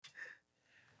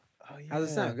Oh yeah.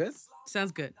 How's it sound? Good?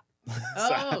 Sounds good.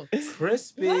 Oh,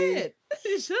 Crispy. play it.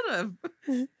 You should have.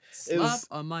 It Slap was-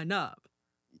 on my knob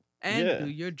and Yeah. do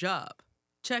your job.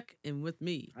 Check in with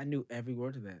me. I knew every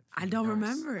word to that. I don't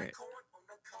remember it.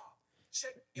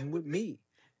 And with me.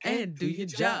 And do your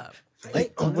job.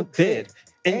 Lay on the bed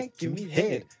and give me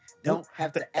head. Don't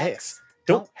have to ask.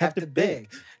 Don't have to beg.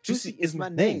 Juicy is my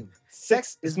name.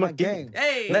 Sex is my game.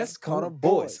 Hey. Let's call the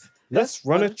boys. Let's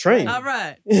run a train. All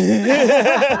right.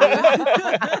 and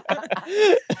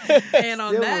And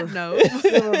on that note,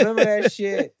 Still remember that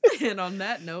shit. and on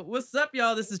that note, what's up,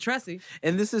 y'all? This is Tressie,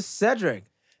 And this is Cedric.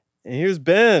 here's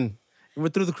Ben. And we're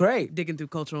through the crate. digging through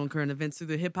cultural and current events through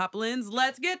the hip hop lens.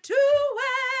 Let's get to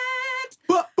it.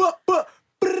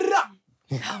 Brah.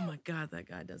 Oh my God, that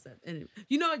guy does that. And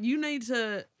you know what? You need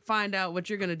to find out what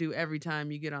you're gonna do every time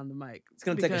you get on the mic. It's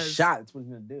going to take a because- shot. That's what it's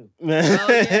going to do. Oh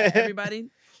yeah, everybody,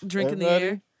 drink in the Everybody.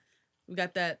 air. We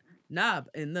got that knob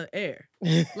in the air,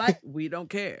 like we don't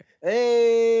care.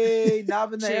 Hey,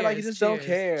 knob in the air like you Cheers, just don't cheers,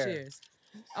 care. Cheers.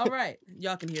 All right,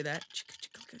 y'all can hear that.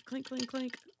 Clink, clink,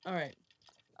 clink. All right.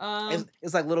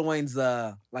 It's like Lil Wayne's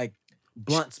like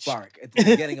blunt spark at the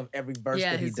beginning of every verse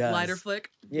yeah, that he his does. lighter flick.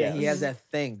 Yeah, he Yeah. has that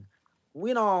thing.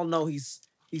 We all know he's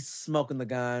smoking the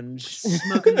ganj.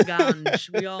 Smoking the ganj.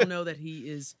 We all know that he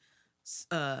is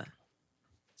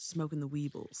smoking the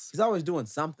weebles. He's always doing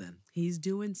something. He's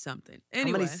doing something. How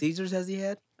Anyway. many seizures has he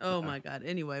had? Oh my God.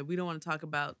 Anyway, we don't want to talk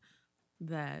about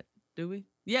that, do we?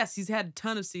 Yes, he's had a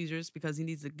ton of seizures because he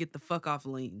needs to get the fuck off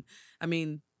lean. I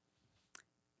mean,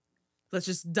 let's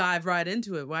just dive right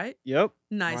into it, right? Yep.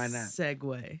 Nice Why not?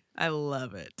 segue. I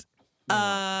love it.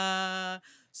 You're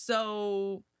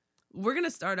So we're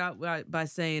gonna start out by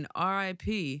saying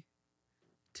R.I.P.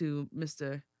 to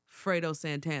Mr. Fredo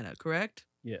Santana, correct?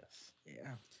 Yes.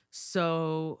 Yeah.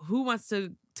 So who wants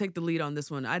to take the lead on this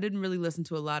one? I didn't really listen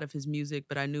to a lot of his music,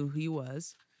 but I knew who he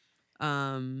was.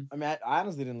 I mean, I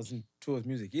honestly didn't listen to his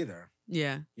music either.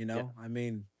 Yeah. You know, I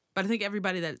mean, But I think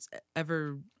everybody that's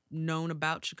ever known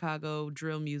about Chicago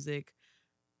drill music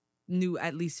knew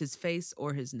at least his face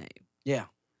or his name. yeah.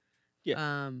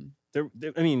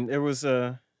 There was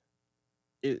a.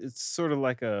 It's sort of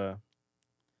like a.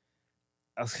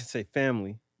 I was gonna say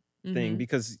family thing Mhm.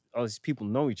 because all these people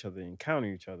know each other, encounter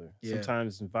each other, Yeah.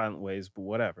 sometimes in violent ways, but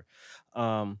whatever.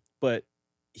 But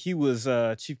he was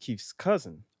Chief Keef's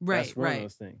cousin. Right, That's one of right.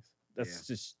 those things. That's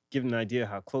just giving an idea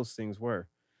how close things were.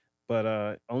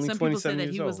 But only Some people say 27 that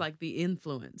years he was old. like the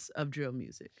influence of drill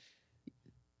music.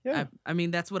 Yeah. I mean,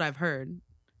 that's what I've heard.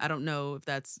 I don't know if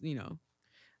that's, Look,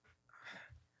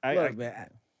 man,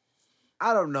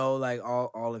 I don't know like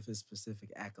all of his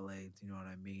specific accolades, you know what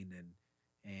I mean?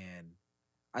 And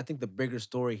I think the bigger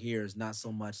story here is not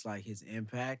so much like his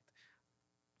impact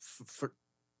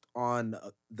on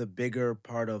the bigger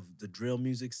part of the drill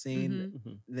music scene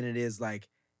Mhm. than it is like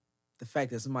the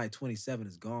fact that somebody 27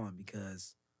 is gone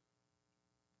because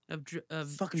of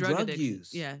Fucking drug drug addiction.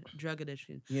 use. Yeah, drug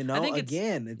addiction. you know think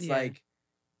again it's yeah. like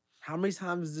how many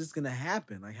times is this gonna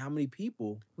happen? Like how many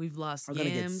people? We've lost Are gonna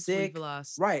get yams. sick. We've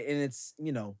lost Right, and it's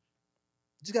you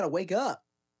just gotta wake up.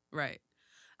 right.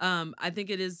 I think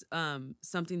it is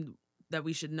something that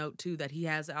we should note too that he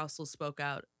has also spoke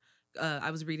out.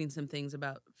 I was reading some things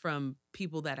about from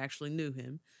people that actually knew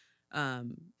him.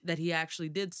 That he actually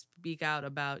did speak out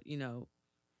about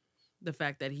the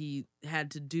fact that he had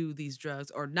to do these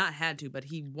drugs, or not had to, but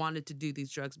he wanted to do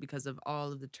these drugs because of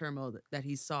all of the turmoil that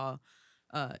he saw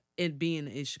in being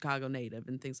a Chicago native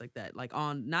and things like that. Like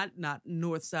on not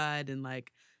north side and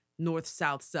like north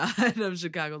south side of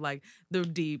Chicago, like the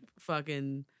deep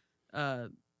fucking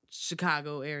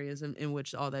Chicago areas in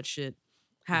which all that shit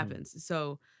happens.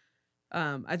 So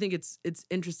I think it's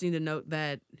interesting to note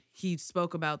that he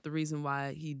spoke about the reason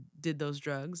why he did those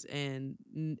drugs and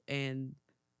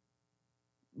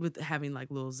with having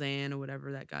like Lil Xan or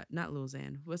whatever that got, not Lil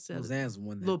Xan, what's the Lil other? Xan's the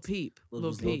one Lil that's- Peep, Lil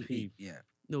was Peep, Yeah.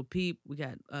 Lil Peep. We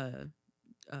got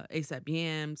ASAP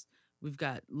Yams. We've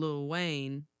got Lil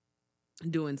Wayne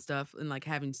doing stuff and like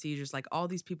having seizures. Like all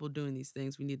these people doing these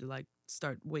things, we need to like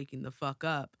start waking the fuck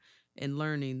up and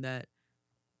learning that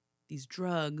these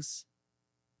drugs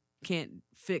can't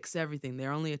fix everything.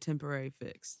 They're only a temporary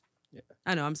fix. Yeah.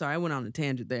 I know. I'm sorry. I went on a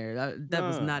tangent there. That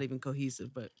was No. not even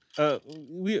cohesive, but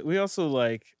We also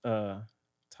like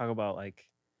talk about like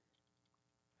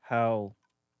how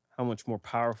much more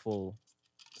powerful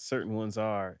certain ones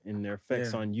are in their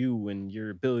effects Yeah. on you and your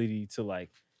ability to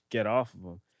like get off of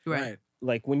them. right.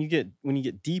 Like when you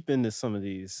get deep into some of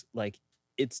these, like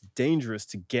it's dangerous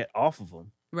to get off of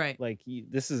them. Right. Like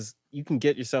you can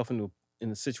get yourself in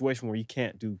a situation where you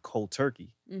can't do cold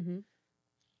turkey. Mm-hmm.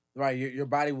 Right, your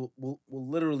body will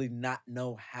literally not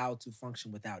know how to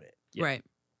function without it. Yeah. Right.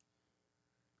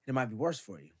 It might be worse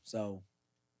for you. So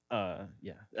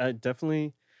Yeah, I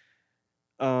definitely.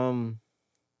 Um,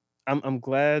 I'm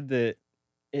glad that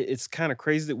it's kind of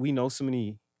crazy that we know so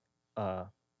many uh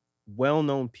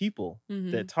well-known people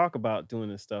Mm-hmm. that talk about doing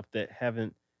this stuff that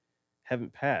haven't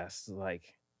passed.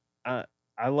 Like, I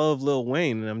I love Lil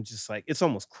Wayne, and I'm just like, it's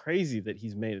almost crazy that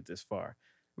he's made it this far.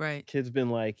 Right. Kid's been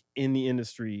like in the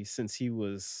industry since he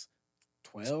was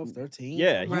 12, 13.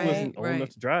 yeah, something he like Right, wasn't old enough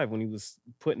right. to drive when he was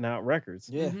putting out records.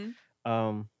 that. Yeah. Mm-hmm.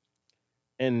 Um,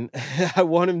 and I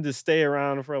want him to stay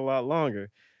around for a lot longer.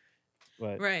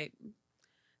 But Right.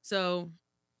 So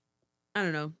I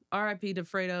don't know. R.I.P. to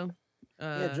Fredo.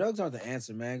 Yeah, drugs aren't the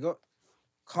answer, man. Go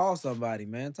call somebody,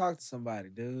 man. Talk to somebody,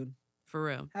 dude. For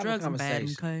real. Have a Drugs are bad,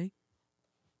 conversation. okay?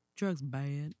 Drugs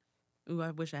bad. Ooh,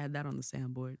 I wish I had that on the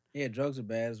soundboard. Yeah, drugs are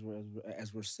bad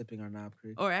as we're sipping our Knob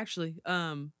Creek. Or actually,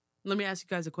 let me ask you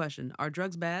guys a question. Are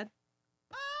drugs bad?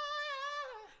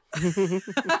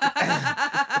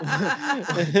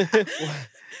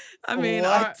 I mean,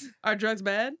 What? are drugs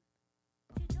bad?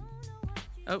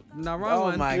 Oh, not wrong Oh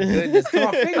one. my goodness. Come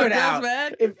on, figure Are it drugs out.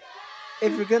 bad?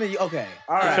 If you're gonna okay,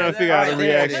 all I'm right. trying to figure out the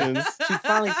there it is. reactions. She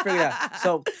finally figured it out.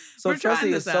 So We're Chelsea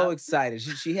trying is this so out. excited.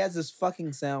 She has this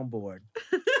fucking soundboard.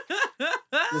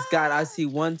 This guy, I see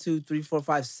 1, 2, 3, 4,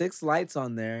 5, 6 lights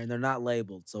on there, and they're not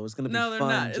labeled. So it's gonna be No, they're fun.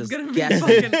 not. It's Just gonna be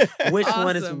guessing fucking which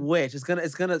one is awesome. which. It's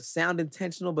gonna sound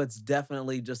intentional, but it's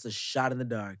definitely just a shot in the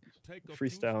dark.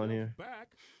 Freestyling here.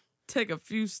 Take a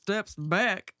few steps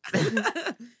back.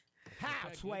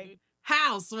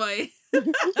 How, Sway?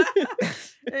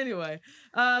 Anyway,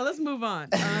 let's move on.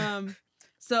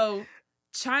 So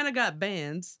China got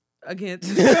bans against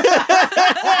Yo.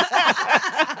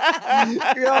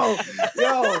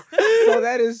 So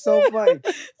that is so funny.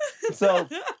 So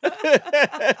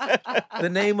the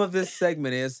name of this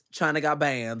segment is China Got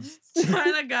Bans.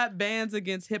 China got bans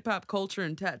against hip hop culture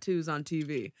and tattoos on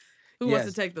TV. Who wants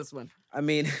Yes. to take this one? I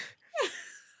mean,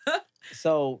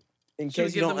 so in Should we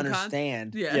case you give don't them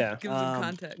understand, Yeah, Yeah. give them some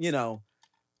context. you know,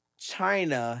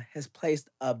 China has placed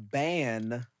a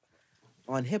ban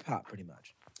on hip hop pretty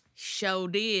much. Show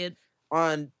did.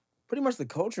 On pretty much the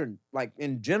culture, like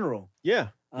in general. Yeah.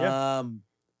 Yeah.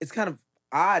 It's kind of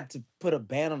odd to put a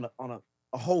ban on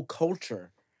a whole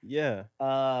culture. Yeah.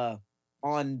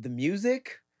 On the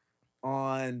music,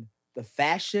 on the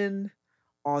fashion,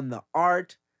 on the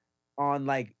art, on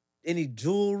like any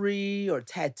jewelry or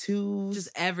tattoos. Just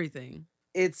everything.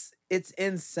 It's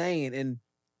insane. And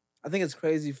I think it's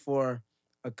crazy for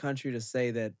a country to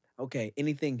say that, okay,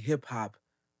 anything hip hop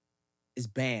is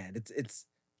banned.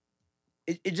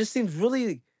 It just seems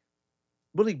really,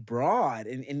 really broad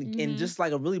and Mhm. just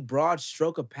like a really broad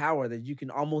stroke of power that you can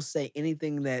almost say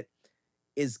anything that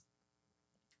is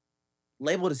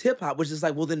labeled as hip hop, which is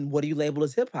like, well, then what do you label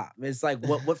as hip hop? It's like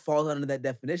what falls under that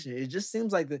definition? It just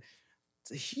seems like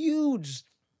it's a huge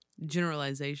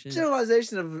Generalization.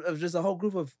 generalization of just a whole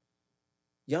group of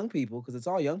young people, because it's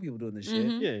all young people doing this shit.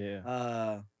 Mhm.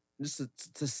 Yeah. Just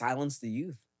to silence the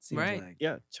youth. Seems Right. like.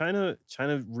 Yeah. China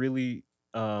really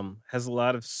has a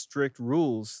lot of strict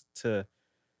rules to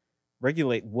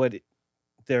regulate what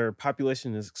their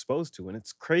population is exposed to. And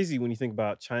it's crazy when you think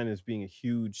about China as being a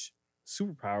huge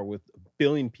superpower with 1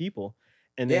 billion people.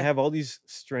 And they Yeah. have all these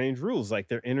strange rules. Like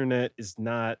their internet is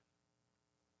not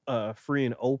free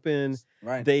and open.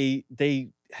 Right. They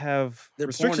have Their porn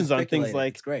is restrictions on things speculated.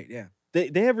 like It's great, yeah.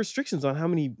 they have restrictions on how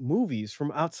many movies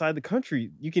from outside the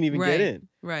country you can even Right. get in.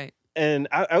 Right. And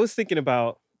I was thinking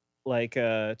about like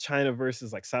China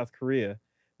versus like South Korea.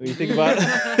 When you think about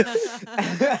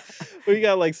we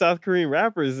got like South Korean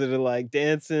rappers that are like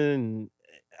dancing and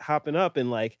hopping up,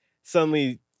 and like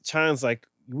suddenly China's like,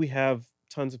 we have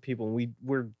tons of people and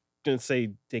we're gonna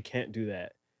say they can't do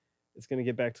that. It's gonna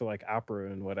get back to like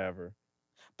opera and whatever.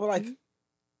 But like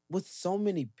with so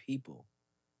many people,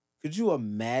 could you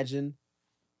imagine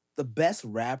the best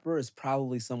rapper is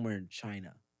probably somewhere in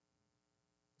China?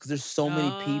 Because there's so many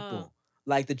Ah. people.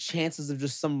 Like the chances of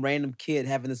just some random kid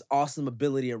having this awesome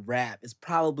ability at rap is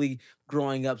probably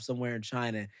growing up somewhere in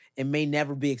China and may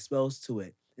never be exposed to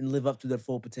it and live up to their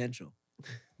full potential.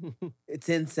 It's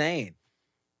insane.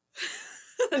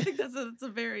 I think that's a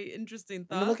very interesting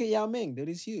I thought. mean, look at Yao Ming, dude.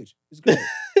 He's huge. He's great.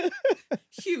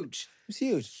 Huge. He's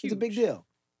huge. It's a big Huge. deal.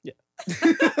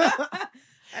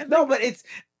 I No, think- but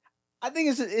I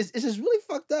think it's just really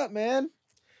fucked up, man.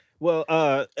 Well,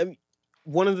 I mean,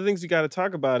 one of the things we got to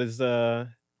talk about is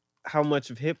how much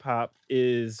of hip hop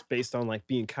is based on like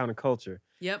being counterculture.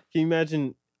 Yep. Can you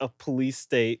imagine a police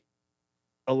state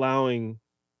allowing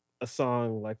a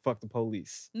song like "Fuck the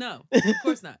Police." No, of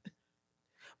course not.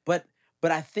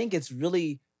 But I think it's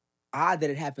really odd that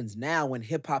it happens now when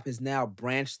hip hop has now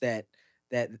branched that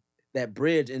that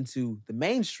bridge into the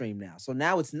mainstream now. So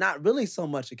now it's not really so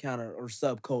much a counter or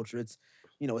subculture. It's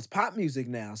it's pop music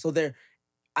now. So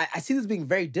I see this being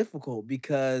very difficult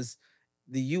because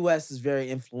the US is very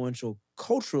influential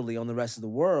culturally on the rest of the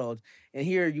world. And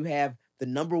here you have the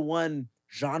number one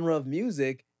genre of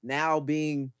music now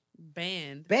being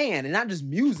Banned. banned. And not just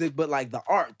music, but like the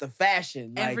art, the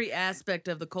fashion. Like, Every aspect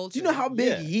of the culture. do you know how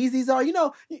big Yeah. Yeezys are?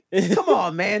 Come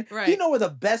on, man. Do you Right. know where the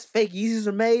best fake Yeezys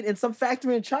are made? In some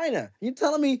factory in China. You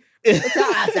telling me it's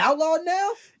outlawed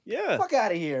now? Yeah. Fuck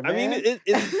out of here, I man. mean,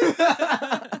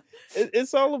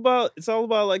 it's all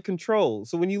about like control.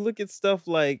 So when you look at stuff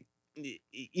like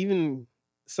even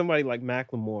somebody like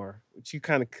Macklemore, which you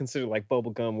kind of consider like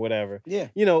bubblegum, whatever, yeah.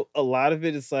 a lot of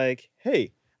it is like,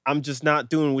 hey, I'm just not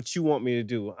doing what you want me to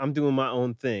do. I'm doing my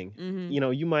own thing.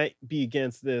 Mhm. You might be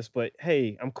against this, but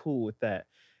hey, I'm cool with that.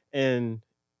 And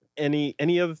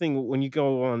any other thing when you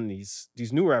go on these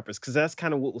new rappers, because that's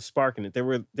kind of what was sparking it. They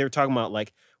were talking about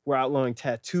like we're outlawing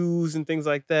tattoos and things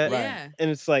like that. Right. Yeah. And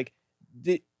it's like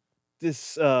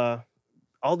this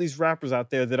all these rappers out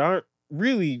there that aren't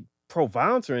really pro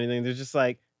violence or anything. They're just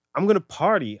like, I'm gonna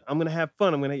party, I'm gonna have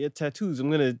fun, I'm gonna get tattoos, I'm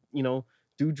gonna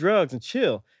do drugs and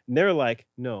chill. And they're like,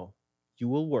 no, you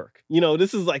will work.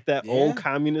 This is like that old Yeah.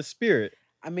 communist spirit.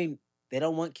 I mean, they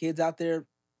don't want kids out there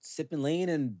sipping lean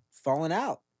and falling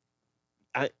out.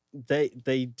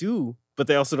 They do, but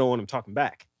they also don't want them talking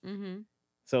back. Mm-hmm.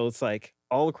 So it's like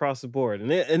all across the board,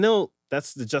 and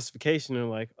that's the justification. They're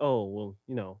like, oh well,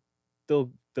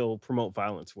 they'll promote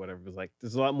violence, or whatever. It's like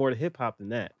there's a lot more to hip hop than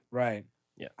that. Right.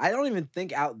 Yeah. I don't even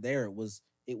think out there it was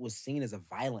seen as a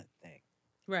violent thing.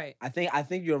 Right. I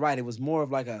think you're right. It was more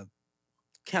of like a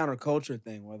counterculture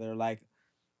thing where they're like,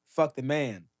 fuck the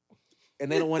man. And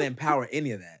they don't want to empower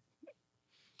any of that.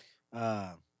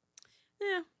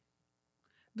 Yeah.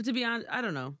 But to be honest, I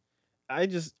don't know. I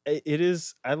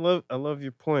love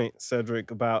your point,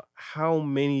 Cedric, about how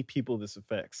many people this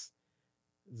affects.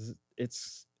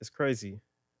 It's crazy.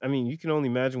 I mean, you can only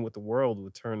imagine what the world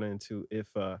would turn into if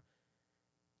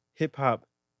hip hop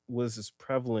was as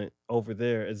prevalent over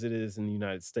there as it is in the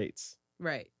United States.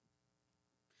 Right.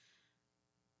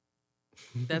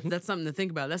 That's something to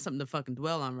think about. That's something to fucking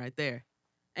dwell on right there.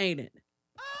 Ain't it?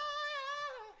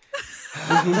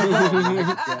 Oh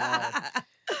my God.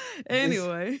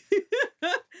 Anyway.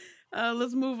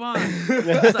 Let's move on.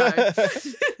 Sorry.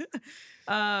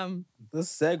 The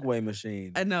Segway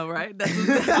machine. I know, right? That's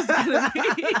what's gonna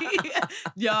be.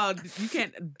 Y'all, you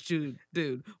can't,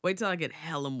 dude. Wait till I get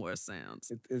hella more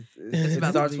sounds. It about to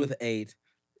starts be- with 8.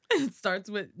 It starts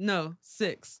with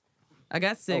 6. I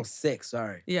got 6. Oh, 6,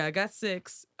 sorry. Yeah, I got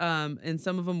 6. And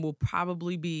some of them will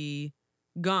probably be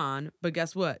gone. But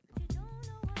guess what?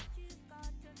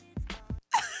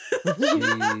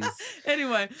 Jeez.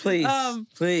 Anyway, Please,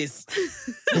 please.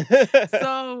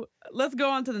 so let's go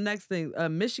on to the next thing. A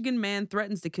Michigan man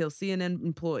threatens to kill CNN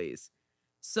employees.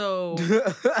 So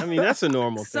I mean, that's a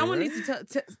normal thing. someone right? needs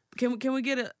to can we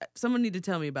get someone need to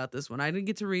tell me about this one. I didn't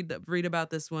get to read about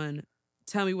this one.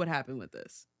 Tell me what happened with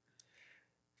this.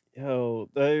 Yo,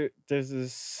 there's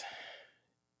this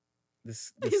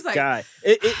He's like, guy.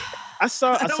 I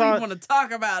saw. I don't even want to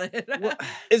talk about it. Well,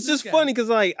 it's This just guy. funny because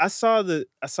like I saw the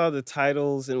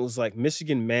titles and it was like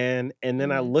Michigan Man, and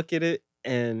then I Mhm. look at it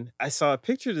and I saw a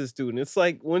picture of this dude, and it's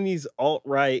like one of these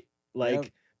alt-right like Yep.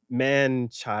 man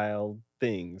child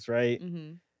things, right?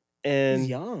 Mhm. And He's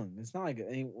young. It's not like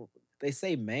they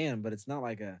say man, but it's not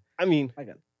like a I mean,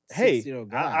 6-year-old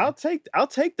hey, guy. I'll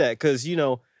take that because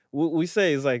what we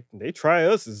say is like they try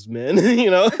us as men,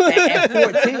 At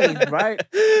 14, right?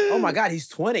 Oh my God, he's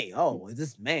 20. Oh, is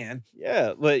this man?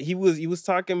 Yeah, but he was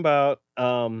talking about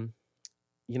I'm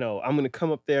gonna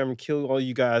come up there, I'm gonna kill all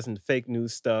you guys and the fake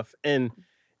news stuff. And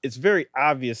it's very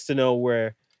obvious to know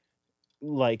where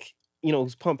like,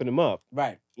 who's pumping him up.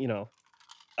 Right.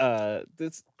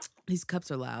 This These cups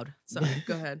are loud. Sorry,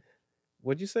 go ahead.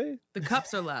 what'd you say? The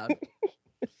cups are loud.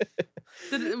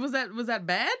 Was that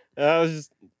bad? I was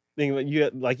just thinking about you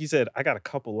like you said, I got a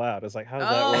couple loud. I was like, how does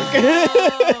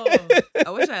that Oh, work? I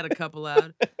wish I had a couple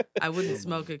loud. I wouldn't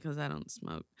smoke it because I don't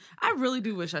smoke. I really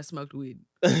do wish I smoked weed.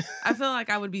 I feel like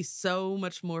I would be so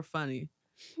much more funny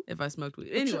if I smoked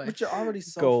weed. Anyway, But you're already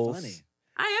so Goals. funny.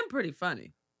 I am pretty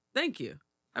funny. Thank you.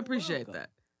 I appreciate welcome.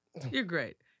 that. You're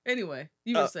great. Anyway,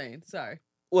 you were saying. Sorry.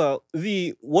 Well,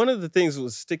 one of the things that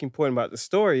was a sticking point about the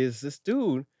story is this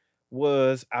dude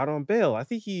was out on bail. I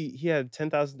think he had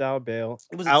 $10,000 bail.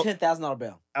 It was a out $10,000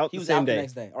 bail. out He the was same out the day.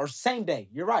 next day. Or same day.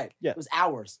 You're right. Yeah. It was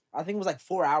hours. I think it was like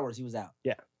 4 hours he was out.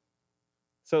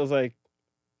 So it was like,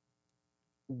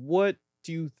 what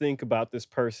do you think about this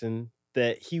person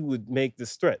that he would make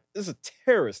this threat? This is a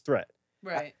terrorist threat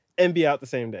Right. and be out the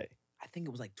same day. I think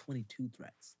it was like 22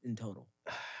 threats in total.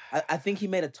 I think he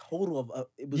made a total of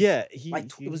it was Yeah,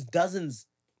 it was dozens.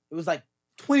 It was like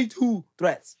 22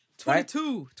 threats. Right?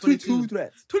 22. 22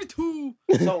 threats. 22.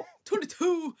 So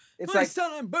 22. it's Might like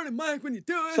sound like Bernie Mac when you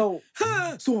do it. so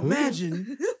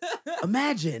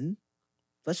imagine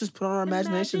let's just put on our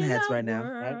imagination hats right now.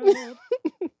 Right?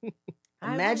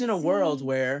 Imagine a world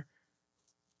where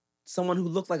someone who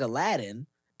looked like Aladdin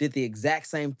did the exact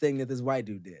same thing that this white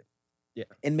dude did. Yeah.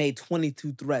 And made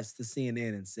 22 threats to CNN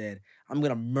and said, I'm going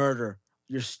to murder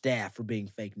your staff for being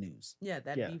fake news. Yeah,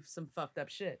 that'd Yeah. be some fucked up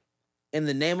shit. In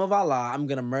the name of Allah, I'm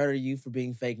going to murder you for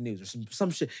being fake news or some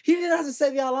shit. He didn't have to say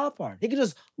the Allah part. He could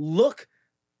just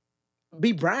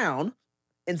be brown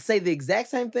and say the exact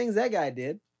same things that guy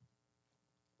did.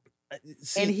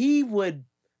 See, And he would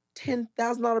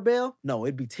 $10,000 bail? No,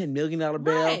 it'd be $10 million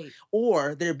bail. Right.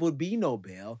 Or there would be no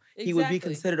bail. He would be Exactly.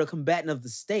 considered a combatant of the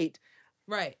state.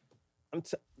 Right. I'm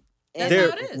t- That's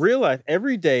they're how it is. real life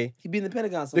every day. He'd be in the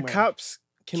Pentagon The somewhere. cops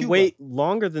can Cuba. wait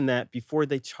longer than that before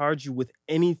they charge you with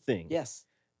anything. Yes.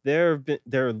 There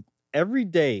every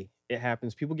day it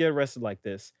happens. People get arrested like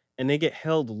this, and they get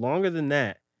held longer than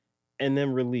that, and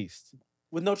then released.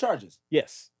 With no charges.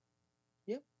 Yes.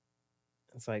 Yep.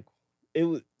 It's like it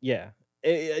was. Yeah.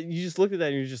 You just look at that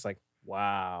and you're just like,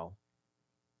 wow.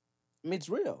 I mean, it's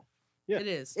real. Yeah. It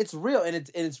is. It's real, and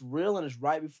it's real, and it's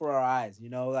right before our eyes. You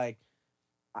know, like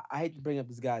I hate to bring up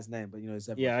this guy's name, but you know, it's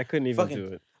Yeah, I couldn't even Fucking- do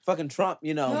it. fucking Trump.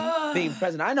 You know, being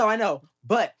president. I know,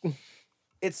 but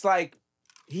it's like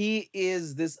he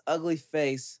is this ugly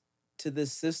face to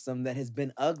this system that has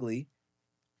been ugly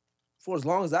for as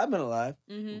long as I've been alive.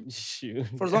 Mm-hmm. Shoot.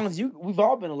 For as long as we've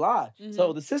all been alive.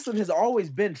 So Mhm. the system has always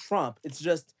been Trump.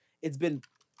 It's been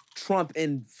Trump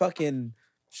in fucking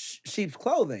sheep's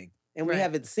clothing, and we Right.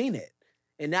 haven't seen it.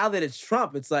 And now that it's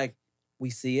Trump, it's like we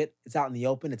see it. It's out in the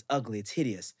open. It's ugly. It's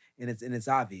hideous, and it's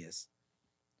obvious.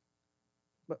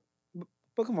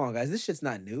 But come on, guys, this shit's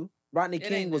not new. Rodney It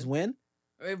King ain't was new. when?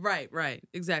 Right.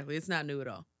 Exactly. It's not new at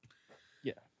all.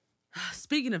 Yeah.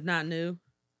 Speaking of not new.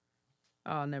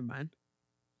 Oh, never mind.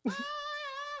 I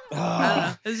don't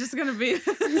Ah, know. It's just gonna be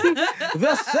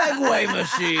the Segway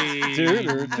machine.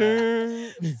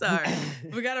 Doo-doo-doo. Sorry.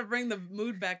 We gotta bring the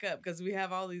mood back up because we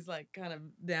have all these like kind of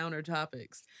downer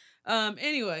topics.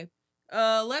 Anyway,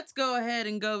 let's go ahead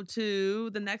and go to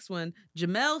the next one.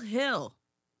 Jamel Hill.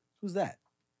 Who's that?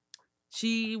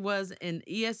 She was an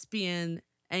ESPN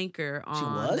anchor on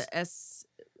was? the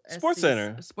Sports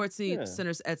Center. Sports Yeah.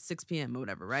 Centers at 6 p.m. or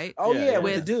whatever, right? Oh Yeah, yeah, yeah.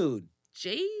 with the With- dude,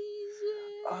 Jesus.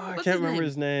 I What's can't remember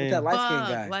his with name. that light-skinned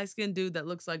guy. Light skinned dude that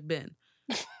looks like Ben.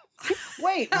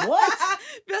 Wait, what?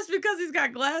 Just because he's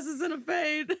got glasses and a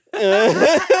fade.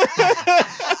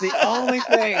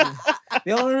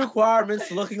 The only requirements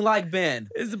to looking like Ben: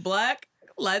 Is black,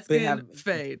 light They skin, have-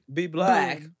 fade. be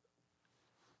black, Boom.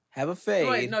 have a fade.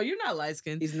 Wait, no, you're not light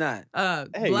skinned. He's not. Hey,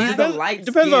 He's black, the depends, light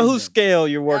depends on skinned whose scale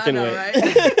you're working know, with.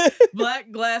 right?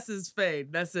 black glasses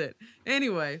fade. That's it.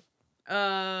 Anyway, what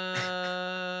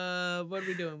are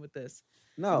we doing with this?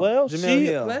 No. Well, Jamel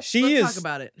Hill. Let's She talk is-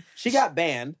 about it. She got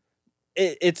banned.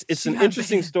 It's She an got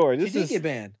interesting banned. story. She This did is get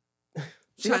banned.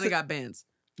 She China got got bans.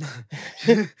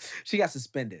 she got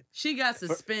suspended She got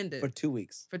suspended for 2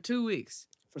 weeks for 2 weeks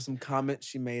for some comments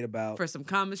she made about for some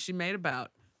comments she made about.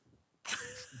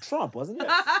 Trump, wasn't it?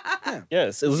 Yeah,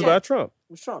 yes. It was Yeah. about Trump.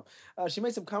 it was Trump. She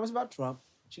made some comments about Trump.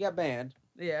 She got banned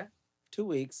Yeah. 2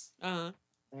 weeks, Uh-huh.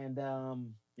 and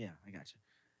yeah, I got you.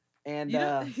 And You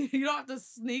don't, you don't have to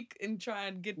sneak and try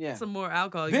and get Yeah. some more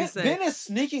alcohol. You Ben, can say Ben is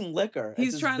sneaking liquor. he's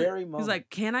at this trying. Very moment. He's like,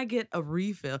 "Can I get a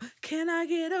refill? Can I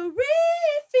get a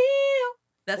refill?"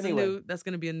 That's Anyway. That's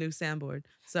gonna be a new soundboard.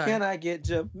 Sorry. "Can I get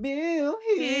Jamil Hill.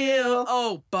 Hill?"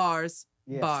 Oh, bars.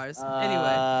 Yes. Bars.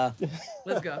 Anyway,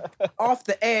 let's go. Off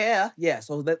the air. Yeah,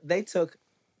 so that they took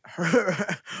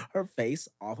her face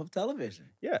off of television.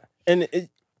 Yeah. And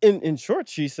in short,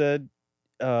 she said,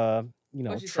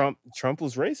 What'd she say? Trump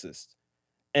was racist.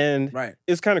 And Right.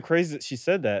 it's kind of crazy that she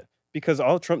said that because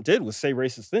all Trump did was say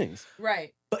racist things.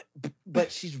 Right.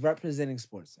 But she's representing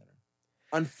SportsCenter.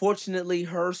 Unfortunately,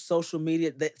 her social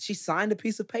media that she signed a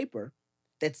piece of paper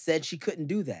that said she couldn't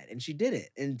do that, and she did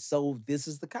it. And so this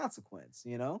is the consequence,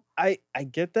 you know? I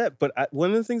get that, but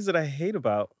one of the things that I hate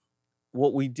about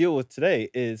what we deal with today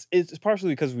is it's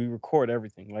partially because we record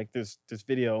everything, like this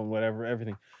video and whatever,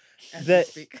 everything. As That-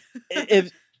 we speak.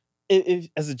 if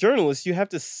as a journalist, you have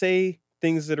to say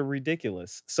things that are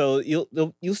ridiculous. So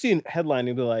you'll see a headline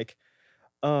and be like,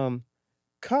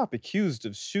 "Cop accused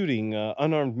of shooting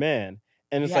unarmed man,"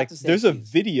 and You it's have like to say there's a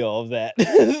accused. video of that.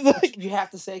 It's But like, you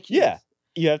have to say accused. yeah,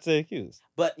 you have to say accused.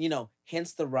 But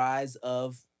hence the rise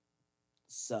of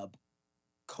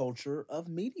subculture of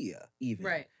media, even.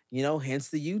 Right. Hence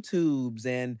the YouTubes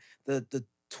and the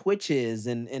Twitches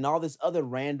and all this other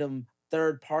random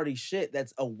third party shit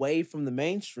that's away from the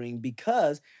mainstream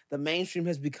because the mainstream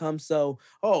has become so,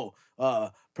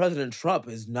 President Trump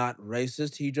is not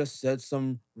racist. He just said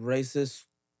some racist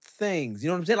things. You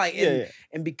know what I'm saying? Like, Yeah, yeah.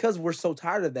 and because we're so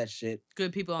tired of that shit,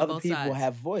 Good people on other both people sides.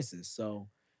 have voices. So,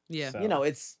 Yeah. So,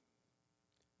 it's,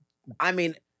 I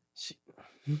mean, she-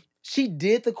 she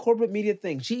did the corporate media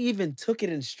thing. She even took it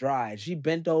in stride. She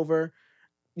bent over,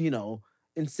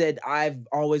 and said, I've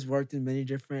always worked in many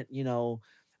different,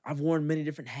 I've worn many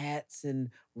different hats and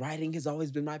writing has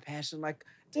always been my passion. Like,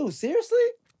 dude, seriously?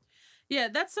 Yeah,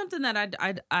 that's something that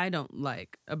I don't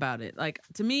like about it. Like,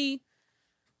 to me,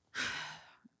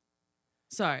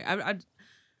 sorry,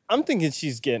 I'm thinking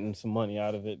she's getting some money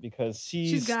out of it because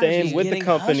she's gotta staying be. with the Getting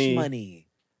hush company. money.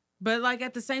 but like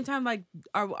at the same time, like,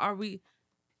 are we?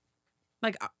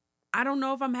 Like, I don't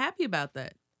know if I'm happy about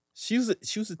that. She was a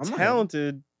I'm not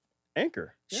talented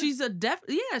anchor. Yeah. She's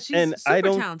she's And I super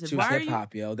don't- talented. She was Why are hip you?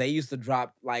 hop, yo. They used to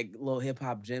drop like little hip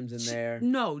hop gems in there.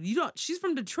 No, you don't. She's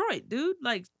from Detroit, dude.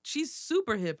 Like, she's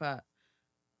super hip hop.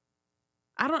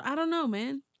 I don't know,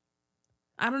 man.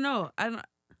 I don't know.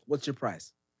 What's your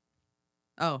price?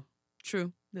 Oh,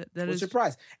 true. That What's is your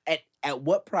price? At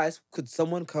what price could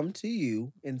someone come to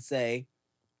you and say,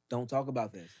 "Don't talk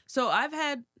about this," So I've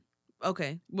had.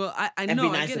 Okay, well, I and know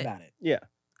be nice I get about it. it?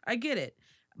 I get it,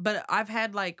 but I've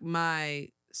had like my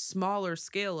smaller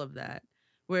scale of that,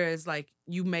 whereas like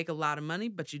you make a lot of money,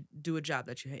 but you do a job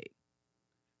that you hate,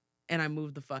 and I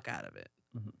move the fuck out of it.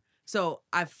 Mhm. So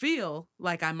I feel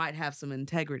like I might have some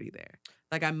integrity there.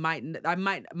 Like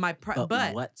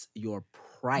but what's your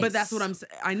price? But that's what I'm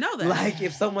saying. I know that. Like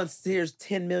if someone steers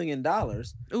 $10 million,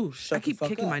 Ooh, shut I the keep fuck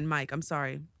kicking up. my mic. I'm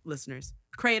sorry, listeners,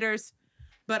 craters.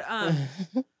 But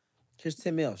Here's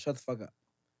 10 mil. Shut the fuck up.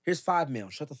 Here's 5 mil.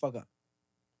 Shut the fuck up.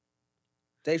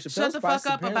 Dave Chappelle's shut the price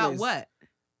fuck up apparently about is- what?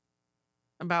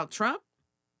 About Trump?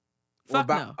 or Fuck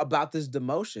about, no. about this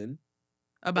demotion.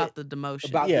 About the demotion.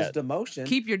 About Yeah. this demotion.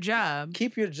 Keep your job.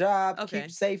 Keep your job. Okay.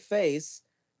 Keep safe face.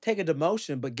 Take a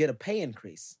demotion, but get a pay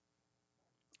increase.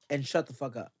 And shut the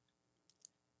fuck up.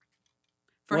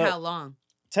 For Well, how long?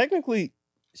 Technically,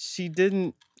 she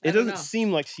didn't. I It don't doesn't know.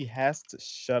 seem like she has to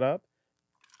shut up.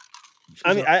 She's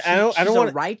I mean, a- I she- don't she's a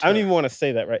want. writer. I don't even want to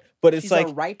say that, right? But it's She's like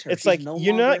a writer. it's She's like no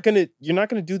you're longer- not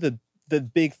gonna do the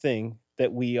big thing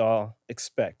that we all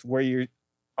expect, where you're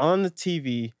on the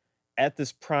TV at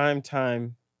this prime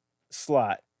time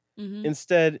slot. Mm-hmm.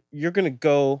 Instead, you're gonna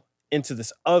go into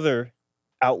this other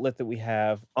outlet that we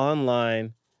have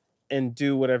online and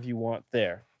do whatever you want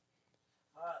there.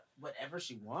 Whatever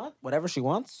she wants. Whatever she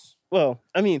wants. Well,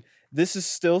 I mean, this is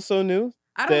still so new.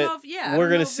 I don't that know if I we're don't know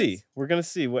gonna if see. it's- We're gonna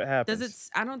see what happens. Does it?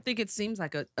 I don't think it seems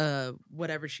like a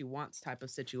whatever she wants type of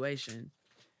situation.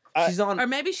 She's on. Or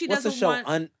maybe she what's the doesn't show?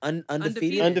 want Undefeated.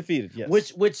 Undefeated? Undefeated?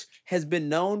 Yes. Which has been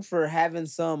known for having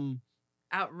some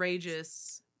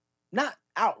outrageous. not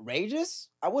outrageous.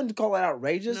 I wouldn't call it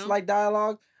outrageous No? like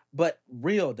dialogue, but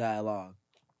real dialogue.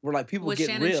 Where like people With get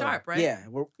Shannon real. Sharp, right? Yeah.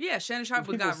 Where Yeah, Shannon Sharp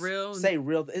people got real. Say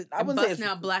real. I and wouldn't say busting it's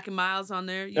out Black and Miles on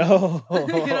there. You know, Oh,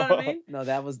 you know what I mean? No,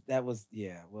 that was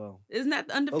yeah. Well, Isn't that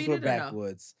those undefeated were or no?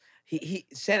 backwoods. He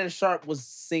Shannon Sharp was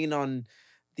seen on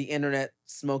the internet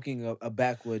smoking a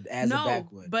backwood as a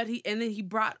backwood. but he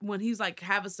brought when he's like,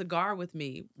 have a cigar with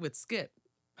me with Skip.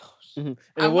 Mhm. And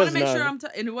I it want to wasn't make sure on-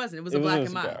 and it wasn't. It was it a Black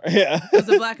wasn't and a Mild. cigar. Yeah. It was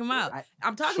a Black and Mild.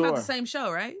 I'm talking about the Sure. same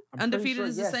show, right? I'm pretty Undefeated sure,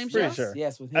 is the yes, same pretty show. sure.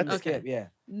 Yes, with him I and think- Skip, yeah.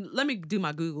 Let me do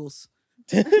my Googles.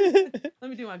 Let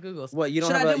me do my Googles. What you don't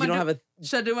Should I have do a my you don't have a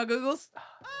Should I do my Googles?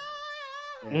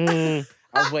 Mm.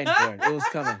 I was waiting for it. It was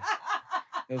coming.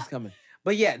 It was coming.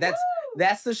 But yeah,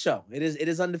 that's the show. It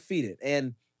is undefeated.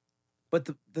 But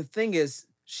the thing is,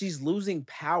 she's losing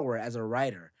power as a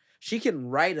writer. She can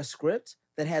write a script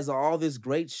that has all this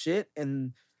great shit,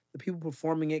 and the people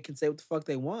performing it can say what the fuck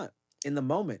they want in the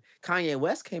moment. Kanye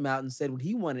West came out and said what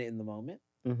he wanted in the moment.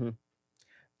 Mhm.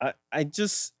 I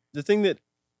just the thing that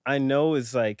I know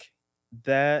is like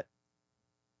that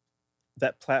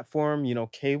platform,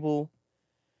 cable,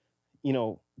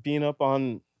 being up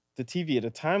on the TV at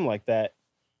a time like that,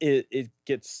 it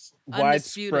gets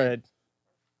Undisputed. widespread.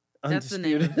 That's the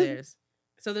name of Undisputed. theirs.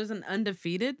 So there's an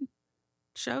undefeated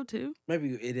show too.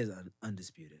 Maybe it is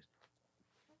undisputed.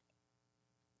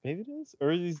 Maybe it is,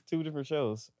 or are these two different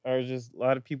shows? Or just a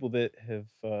lot of people that have.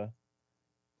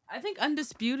 I think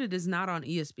Undisputed is not on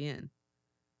ESPN.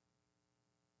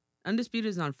 Undisputed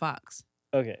is on Fox.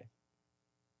 Okay.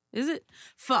 Is it?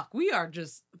 Fuck, we are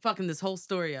just fucking this whole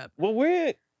story up.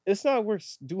 Well, it's not we're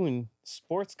doing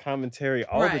sports commentary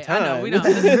all the time. I know, we know.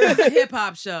 This is a hip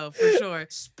hop show for sure.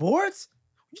 Sports?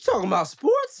 You talking about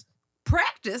sports?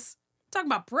 Practice? Talking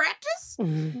about practice?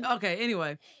 Okay,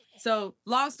 anyway. So,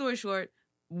 long story short,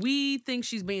 we think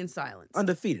she's being silenced.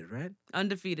 Undefeated, right?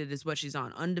 Undefeated is what she's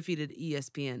on. Undefeated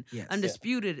ESPN. Yes.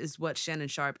 Undisputed is what Shannon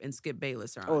Sharp and Skip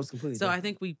Bayless are on. Oh, it's completely so different. I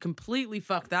think we completely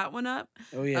fucked that one up.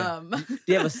 Oh, yeah. Do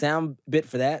you have a sound bit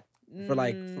for that? For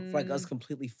like us Mm,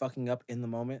 completely fucking up in the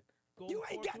moment? You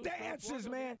ain't got the answers,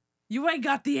 man. you ain't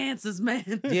got the answers,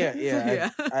 man. Yeah. yeah.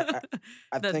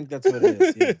 I That- think that's what it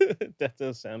is. Yeah. That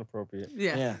does sound appropriate.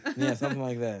 yeah. Yeah, something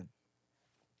like that.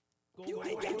 You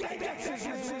ain't got the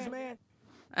answers, man.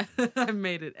 I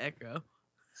made it echo.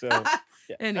 So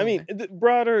yeah. I mean, Anyway.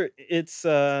 broader, it's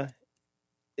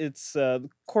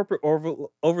corporate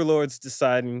overlords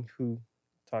deciding who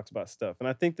talks about stuff, and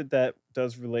I think that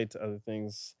does relate to other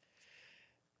things,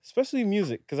 especially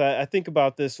music, because I think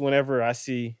about this whenever I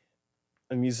see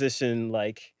a musician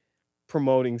like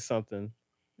promoting something.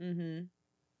 Mm-hmm.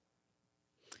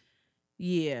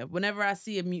 Yeah. Whenever I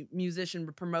see a musician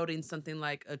promoting something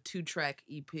like a 2-track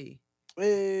EP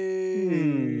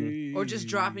or just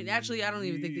dropping, actually, I don't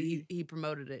even think that he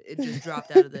promoted it. It just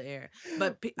dropped out of the air.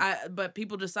 But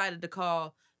people decided to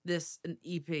call this an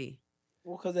EP.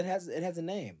 Well, because it has a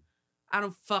name. I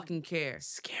don't fucking care.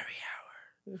 Scary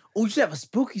Hour. Oh, you should have a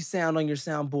spooky sound on your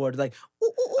soundboard, like. Ooh, ooh,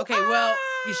 ooh, Okay, well,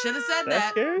 you should have said That's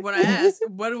that scary? when I asked,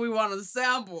 what do we want on the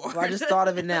soundboard? Well, I just thought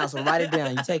of it now, so write it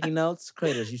down. You taking notes,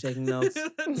 Kratos? You taking notes?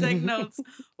 Take notes.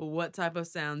 What type of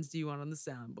sounds do you want on the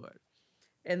soundboard?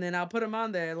 And then I'll put them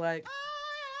on there. Like,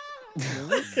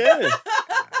 Okay.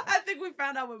 I think we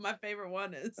found out what my favorite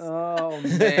one is. Oh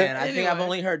man, I think I've Anyway.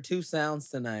 only heard 2 sounds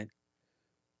tonight.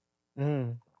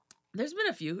 Mm. There's been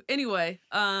a few. Anyway,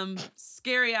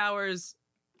 Scary Hours,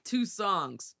 2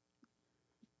 songs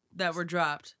that were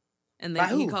dropped, and By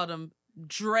he who? called them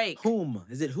Drake. Whom?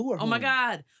 Is it who or whom? Oh my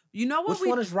God! You know what Which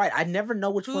one is right? I never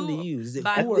know which one to Who use. Is it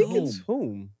by I who or think whom? it's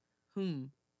whom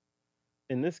whom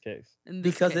in this case. in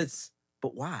this Because case. it's.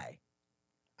 But why?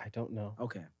 I don't know.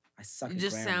 Okay, I suck. It at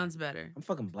just grammar. sounds better. I'm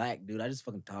fucking black, dude. I just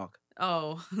fucking talk.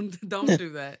 Oh, don't do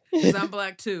that. Because I'm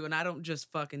black too, and I don't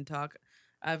just fucking talk.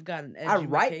 I've got an I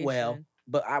write well, education.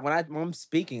 but when I'm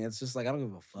speaking, it's just like I don't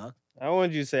give a fuck. I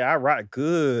wanted you to say I rock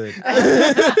good.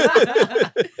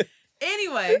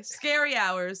 Anyway, Scary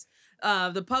Hours.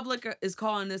 The public is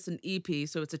calling this an EP,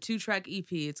 so it's a 2-track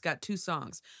EP. It's got 2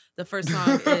 songs. The first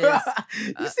song is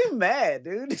you seem mad,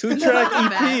 dude. 2-track I'm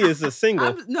EP mad. is a single.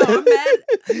 I'm mad.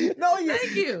 No,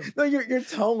 Thank you. No, your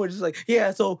tone was just like, yeah.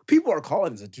 So people are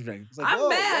calling this a 2-track. It's like, I'm whoa,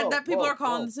 mad whoa, that people whoa, are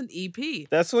calling whoa. this an EP.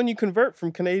 That's when you convert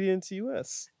from Canadian to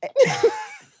US.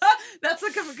 That's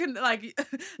like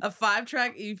a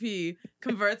 5-track EP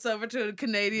converts over to a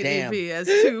Canadian Damn. EP as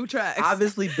 2 tracks.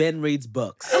 Obviously, Ben reads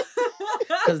books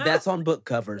because that's on book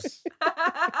covers.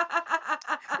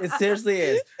 It seriously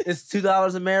is. It's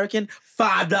 $2 American,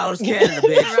 $5 Canada,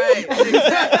 bitch. Right.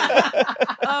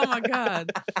 Exactly. Oh my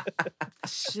God.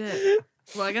 Shit.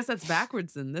 Well, I guess that's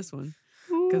backwards in this one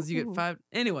because you get 5.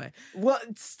 Anyway, Well,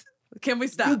 can we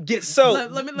you stop? get So,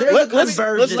 let me there's let- a let's-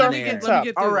 conversion let's start there. from the Let me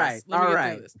get through All this. right, Let me all get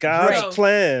right. through this. God's So,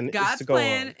 plan is God's to go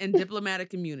plan on. and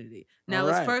diplomatic immunity. Now All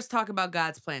let's right. first talk about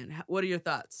God's plan. What are your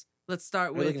thoughts? Let's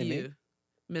start Are you with looking at me? you,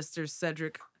 Mr.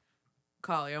 Cedric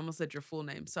Collier. I almost said your full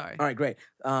name. Sorry. All right, great.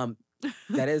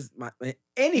 That is my.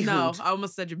 Anywho, No, I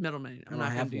almost said your middle name. I I'm don't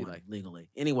not have gonna do one like legally.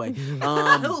 Anyway,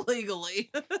 legally.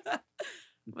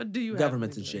 What do you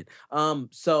governments have and legally?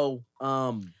 shit. So,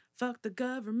 Fuck the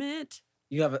government.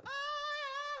 you have a.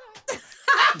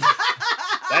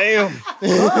 Damn.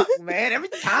 Fuck, man, every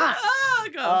time. Oh,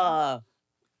 God.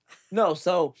 No,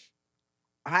 so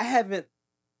I haven't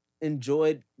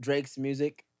enjoyed Drake's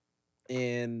music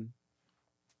in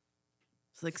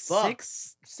It's like fuck.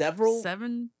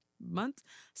 7 months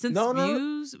since No,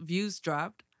 no. views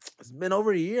dropped. It's been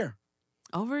over a year.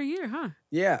 Over a year, huh?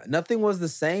 Yeah, nothing was the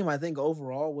same. I think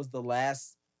overall was the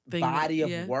last Thing that- body of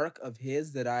yeah. work of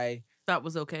his that I That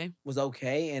was okay. was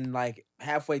okay, and like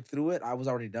halfway through it, I was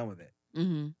already done with it.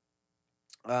 Mm-hmm.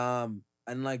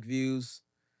 Unlike Views,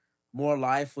 More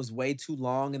Life was way too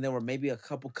long, and there were maybe a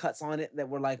couple cuts on it that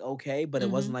were like okay, but it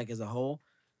Mm-hmm. wasn't like as a whole.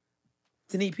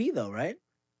 It's an EP though, right?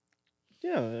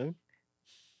 Yeah, man.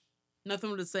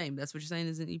 Nothing was the same. That's what you're saying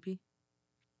is an EP?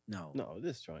 No, No,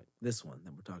 this joint. this one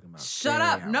that we're talking about. Shut Scary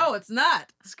up. Hour. No, it's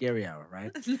not. Scary Hour,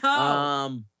 right? No.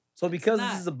 Um, So because this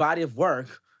not. is a body of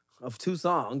work of 2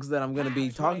 songs that I'm gonna be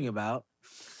That's talking right. about,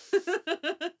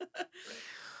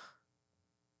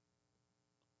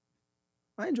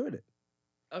 I enjoyed it.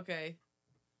 Okay.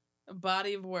 A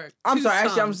body of work. I'm 2 sorry.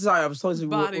 Actually, I'm songs. sorry. I was supposed to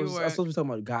be, Body I was work. supposed to be talking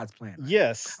about God's plan. Right?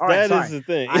 Yes, All right, that is sorry. the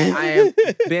thing. I am.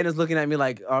 Ben is looking at me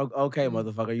like, oh, okay,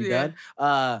 motherfucker, you Yeah.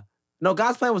 done? No,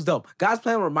 God's plan was dope. God's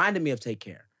plan reminded me of Take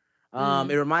Care.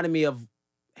 It reminded me of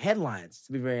Headlines,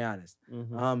 to be very honest.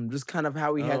 Mhm. Just kind of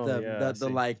how we had Oh, yeah, I the see.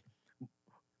 like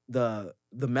the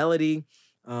melody.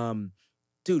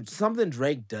 Dude, something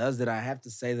Drake does that I have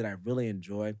to say that I really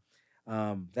enjoy,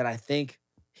 that I think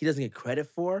he doesn't get credit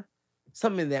for.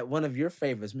 Something that one of your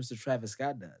favorites, Mr. Travis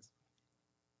Scott, does.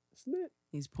 Isn't it?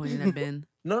 He's pointing at Ben.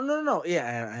 No.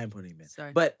 Yeah, I am putting him in.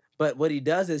 Sorry. But what he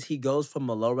does is he goes from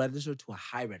a low register to a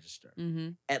high register Mm-hmm.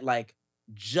 at like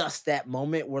just that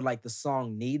moment where like the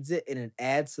song needs it, and it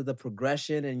adds to the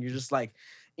progression, and you're just like,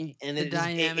 and The it just,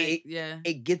 dynamic. Yeah.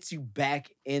 it gets you back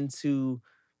into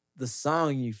the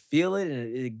song. You feel it,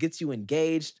 and it gets you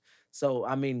engaged. So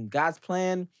I mean, God's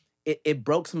plan. It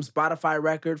broke some Spotify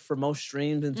record for most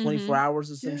streams in 24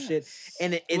 hours or some shit,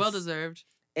 and it's Well deserved.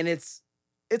 and it's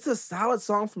a solid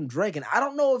song from Drake. And I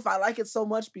don't know if I like it so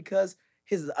much because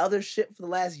his other shit for the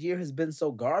last year has been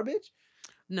so garbage,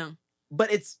 No.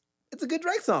 but it's a good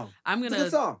Drake song. I'm It's a gonna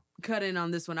good song. cut in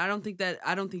on this one. I don't think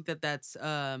that that's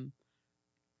the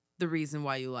reason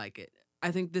why you like it.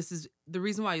 I think this is the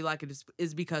reason why you like it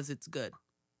is because it's good.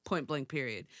 Point blank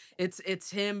period.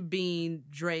 It's him being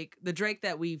Drake, the Drake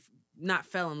that we've not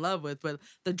fell in love with, but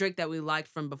the Drake that we liked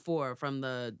from before, from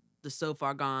the So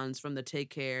Far Gones, from the Take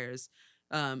Cares,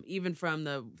 even from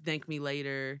the Thank Me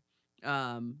Later,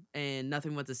 and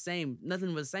Nothing Was the Same.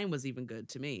 Nothing Was the Same was even good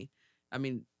to me. I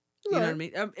mean, you know what I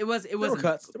mean? It wasn't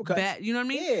cuts. bad. You know what I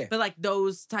mean? Yeah. But like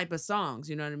those type of songs,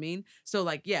 you know what I mean? So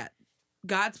like, yeah,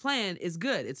 God's Plan is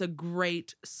good. It's a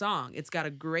great song. It's got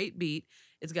a great beat.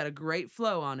 It's got a great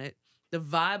flow on it. The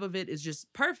vibe of it is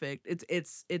just perfect.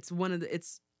 It's one of the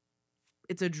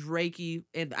it's a Drakey,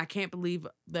 and I can't believe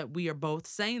that we are both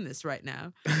saying this right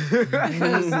now.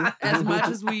 Because as much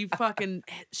as we fucking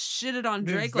shitted on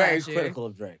Been Drake very last year, critical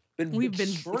of Drake. we've been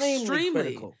extremely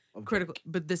critical. Of critical. Drake.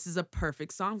 But this is a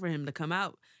perfect song for him to come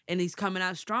out, and he's coming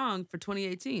out strong for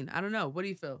 2018. I don't know. What do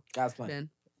you feel, God's plan. Ben?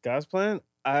 God's Plan,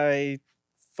 I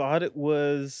thought it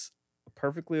was a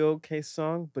perfectly okay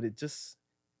song, but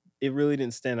it really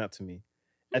didn't stand out to me.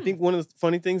 I think one of the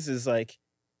funny things is like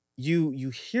you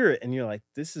hear it and you're like,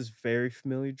 this is very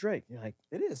familiar Drake. You're like,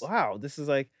 It is. wow, this is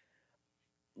like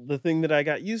the thing that I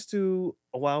got used to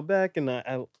a while back, and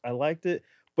I liked it.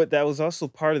 But that was also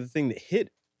part of the thing that hit.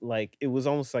 Like it was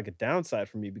almost like a downside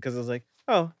for me because I was like,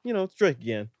 oh, it's Drake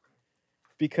again.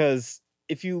 Because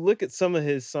if you look at some of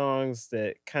his songs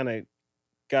that kind of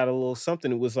got a little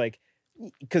something, it was like,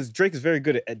 because Drake is very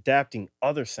good at adapting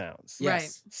other sounds.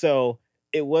 Yes. So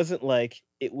it wasn't like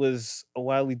it was a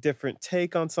wildly different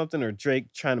take on something or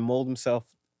Drake trying to mold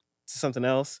himself to something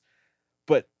else.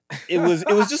 But it was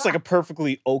just like a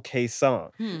perfectly okay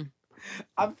song.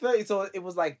 I feel you. So it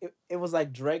was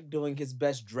like Drake doing his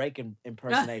best Drake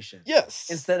impersonation. Yes.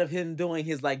 Instead of him doing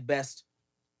his like best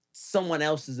someone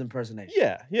else's impersonation.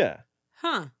 Yeah.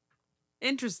 Huh.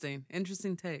 Interesting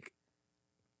take.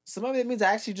 So maybe it means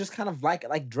I actually just kind of like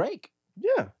Drake.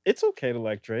 Yeah. It's okay to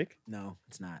like Drake. No,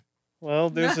 it's not. Well,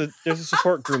 there's a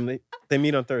support group. They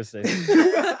meet on Thursdays. Drake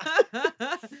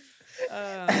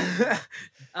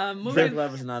Moving.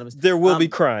 Lovers Anonymous. There will be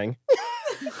crying.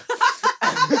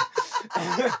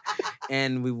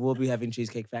 And we will be having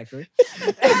Cheesecake Factory.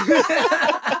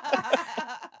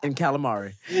 And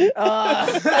calamari.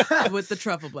 With the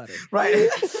truffle butter. Right.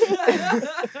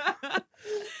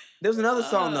 There was another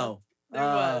song though. There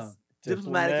was.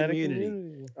 Diplomatic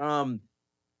Immunity.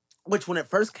 Which when it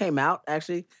first came out,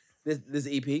 actually, this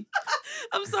EP.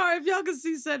 I'm sorry if y'all can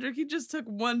see Cedric. He just took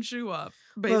one shoe off.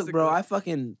 Basically. Look, bro, I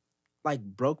fucking like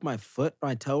broke my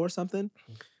toe or something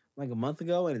like a month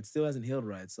ago, and it still hasn't healed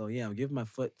right. So yeah, I'm giving my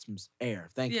foot some air.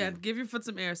 Thank you. give your foot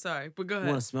some air. Sorry, but go You ahead.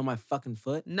 want to smell my fucking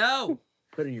foot? No.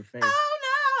 Put it in your face. Oh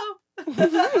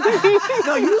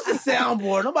No, use the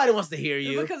soundboard. Nobody wants to hear no.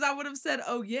 you. Because I would have said,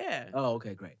 "Oh yeah." Oh,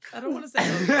 okay, great. I don't want to say,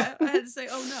 "Oh yeah." I had to say,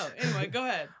 "Oh no." Anyway, go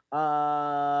ahead.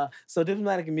 So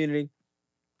Diplomatic Immunity.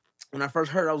 When I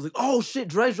first heard it, I was like, oh shit,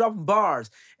 Dre's dropping bars.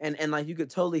 And like you could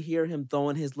totally hear him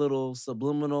throwing his little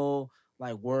subliminal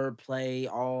like wordplay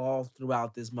all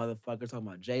throughout this motherfucker, talking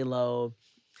about J-Lo,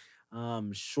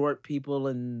 short people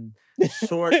and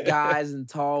short guys and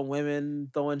tall women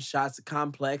throwing shots at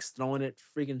Complex, throwing it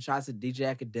freaking shots at DJ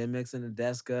Academics and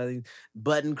Adeska,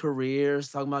 Budden careers,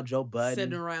 talking about Joe Budden.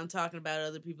 Sitting around talking about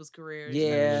other people's careers.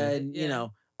 Yeah, shit. and you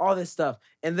know, all this stuff.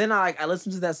 And then I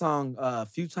listened to that song a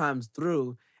few times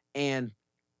through, and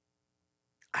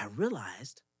I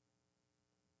realized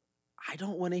I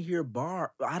don't want to hear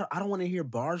I don't want to hear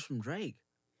bars from Drake.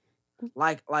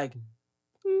 Like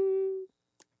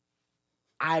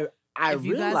I If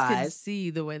you guys can realized see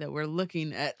the way that we're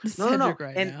looking at no, Cedric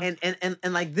right and, now.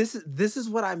 and like this is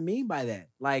what I mean by that.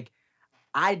 Like,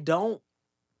 I don't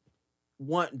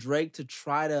want Drake to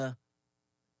try to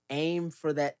aim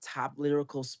for that top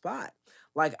lyrical spot.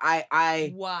 Like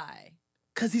I Why?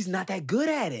 cause he's not that good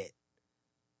at it.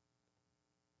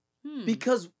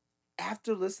 Because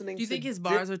after listening Do you to think his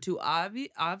bars are too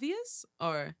obvious?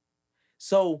 Or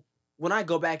so when I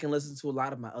go back and listen to a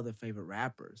lot of my other favorite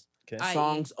rappers, Okay. I-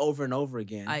 songs over and over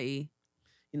again, i.e.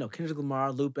 you know, Kendrick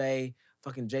Lamar, Lupe,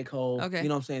 fucking J. Cole, Okay. you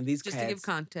know what I'm saying? These Just cats. to give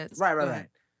context. Right. Go ahead.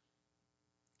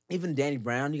 Even Danny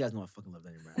Brown, you guys know I fucking love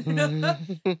Danny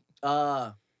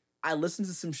Brown. I listen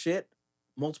to some shit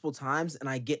multiple times and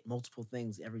I get multiple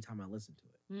things every time I listen to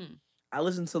it. Hmm. I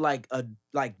listen to like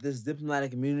this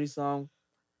Diplomatic Immunity song,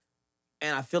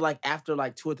 and I feel like after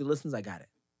like 2 or 3 listens, I got it.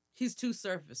 He's too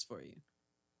surface for you.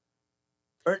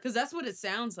 Or- Because that's what it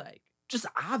sounds like. Just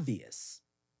obvious.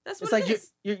 That's It's what like it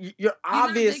is. you're not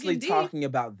obviously digging deep. talking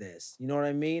about this. You know what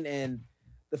I mean? And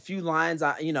the few lines,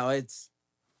 it's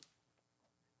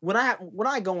when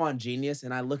I go on Genius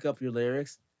and I look up your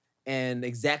lyrics, and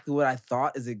exactly what I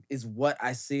thought is what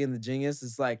I see in the Genius.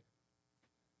 It's like,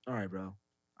 all right, bro,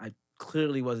 I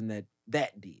clearly wasn't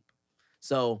that deep.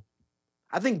 So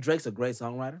I think Drake's a great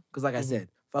songwriter because, like I said,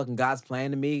 fucking God's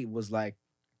Plan to me was like,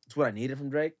 it's what I needed from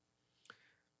Drake.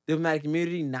 Diplomatic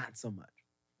Immunity, not so much.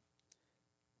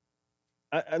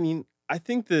 I mean, I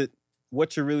think that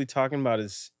what you're really talking about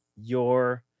is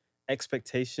your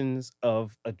expectations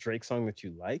of a Drake song that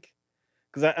you like.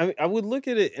 Because I would look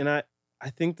at it and I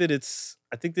think that it's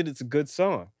a good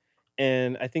song,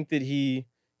 and I think that he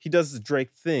does the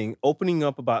Drake thing, opening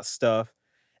up about stuff,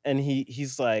 and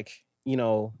he's like, you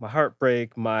know, my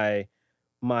heartbreak, my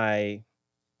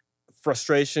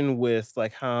frustration with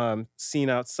like how I'm seen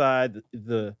outside,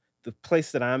 the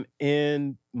place that I'm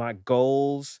in, my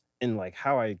goals, and like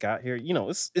how I got here. You know,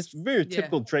 it's very Yeah.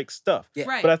 typical Drake stuff. Yeah.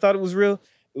 Right. But I thought it was real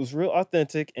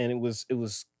authentic, and it was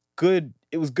good.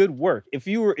 It was good work. If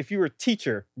you were a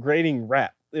teacher grading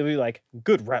rap, it'd be like,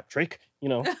 good rap, Drake. You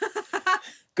know,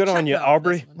 good on Check you, out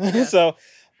Aubrey. this one, yes. So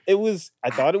I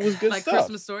thought it was good Like stuff.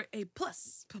 Christmas Story, A+.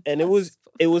 And it was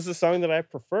the song that I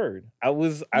preferred. I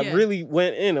Yeah. really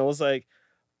went in. I was like,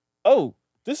 oh,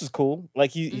 this is cool.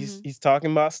 Like he's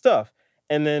talking about stuff.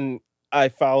 And then I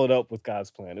followed up with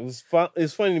God's Plan. It was fun. It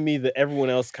was funny to me that everyone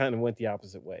else kind of went the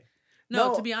opposite way. No,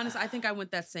 No. to be honest, I think I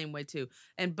went that same way too.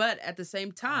 But at the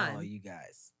same time, Oh, you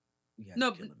guys No,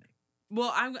 are killing me.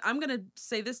 well, I'm gonna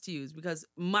say this to you is because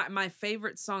my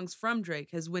favorite songs from Drake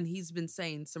is when he's been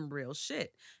saying some real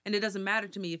shit, and it doesn't matter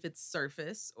to me if it's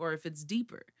surface or if it's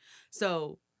deeper.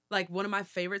 So, like, one of my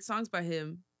favorite songs by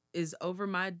him is "Over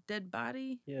My Dead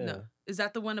Body." Yeah. No, is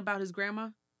that the one about his grandma?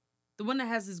 The one that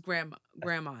has his grandma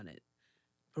on it.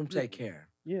 From Take Care.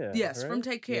 Yeah. Yes, from right?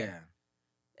 Take Care.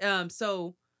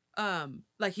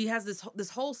 Like he has this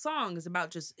whole song is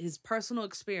about just his personal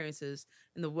experiences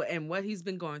and what he's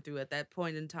been going through at that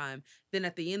point in time. Then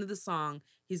at the end of the song,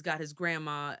 he's got his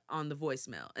grandma on the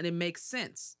voicemail, and it makes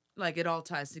sense. Like it all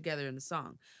ties together in the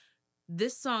song.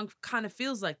 This song kind of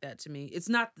feels like that to me. It's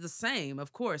not the same,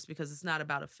 of course, because it's not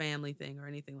about a family thing or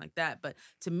anything like that. But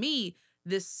to me,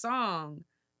 this song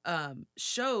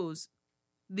shows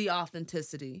the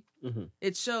authenticity. Mhm.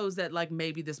 It shows that like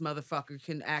maybe this motherfucker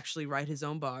can actually write his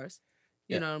own bars.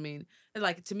 You Yeah. know what I mean? And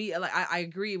like to me, like I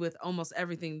agree with almost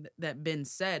everything that Ben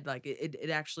said. Like it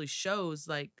actually shows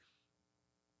like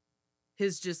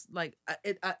his just like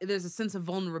there's a sense of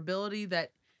vulnerability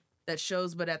that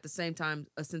shows, but at the same time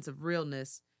a sense of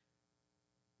realness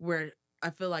where I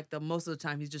feel like most of the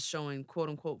time he's just showing quote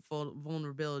unquote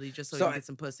vulnerability just so he can get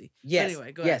some pussy. Yes.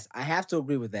 Anyway, go ahead. Yes, I have to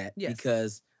agree with that Yes.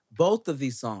 because both of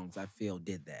these songs I feel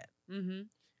did that. Mm-hmm.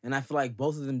 And I feel like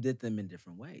both of them did them in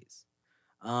different ways.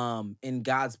 In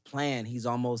God's Plan, he's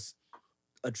almost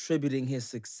attributing his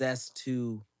success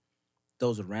to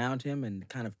those around him and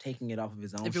kind of taking it off of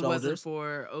his own If it shoulders. wasn't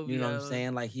for OVO, You know what I'm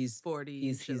saying? Like he's 40,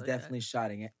 he's definitely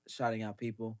shouting out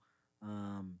people.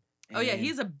 Oh yeah, and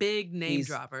he's a big name he's-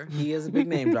 dropper. he is a big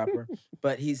name dropper,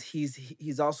 but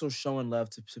he's also showing love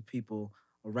to people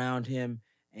around him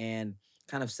and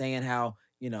kind of saying how,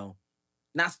 you know,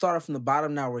 not started from the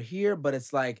bottom, now we're here, but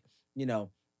it's like, you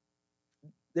know,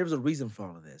 there was a reason for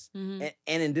all of this. Mhm.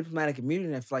 And in Diplomatic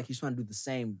Immunity, I feel like he's trying to do the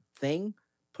same thing,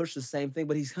 push the same thing,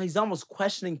 but he's almost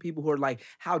questioning people who are like,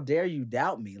 how dare you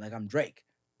doubt me? Like I'm Drake,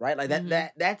 right? Like that Mhm.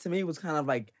 that to me was kind of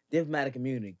like diplomatic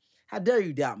immunity. How dare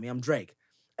you doubt me? I'm Drake.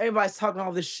 Everybody's talking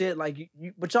all this shit, like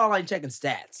but y'all ain't checking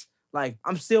stats. Like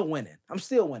I'm still winning. I'm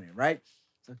still winning, right?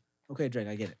 So, okay, Drake,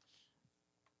 I get it.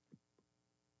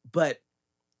 But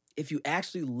if you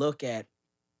actually look at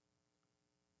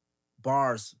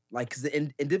bars, like, because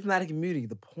in diplomatic immunity,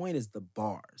 the point is the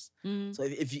bars. Mhm. So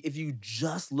if you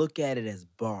just look at it as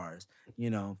bars,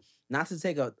 not to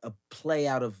take a play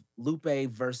out of Lupe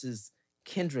versus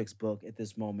Kendrick's book at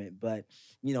this moment, but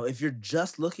if you're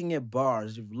just looking at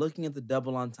bars, you're looking at the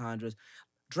double entendres.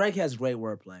 Drake has great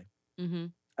wordplay.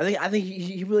 Mhm. I think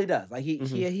he really does. Like Mhm.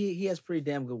 he has pretty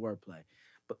damn good wordplay,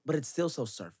 but it's still so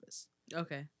surface.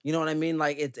 Okay. You know what I mean?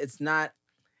 Like it's not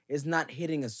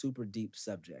hitting a super deep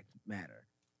subject matter.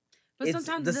 But It's-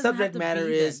 sometimes the it doesn't have subject to matter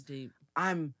be is- that deep.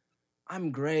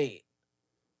 I'm great.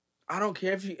 I don't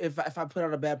care if I put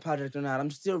out a bad project or not.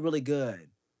 I'm still really good.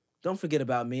 Don't forget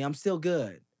about me. I'm still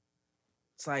good.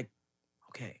 It's like,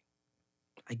 okay,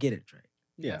 I get it, Drake.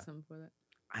 You got Yeah. something for that?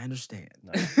 I understand.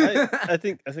 No, I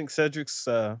think Cedric's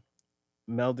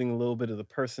melding a little bit of the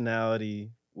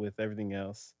personality with everything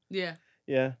else. Yeah.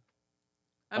 Yeah.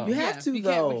 I mean, You have yeah, to, we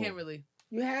though. can't really.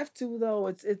 You have to though.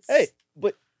 It's Hey,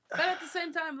 but But at the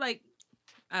same time, like,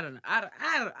 I don't know.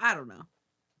 I don't know.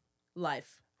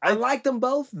 Life. I like them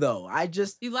both though.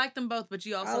 You like them both, but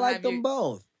you also I like have them your...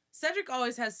 both. Cedric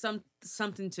always has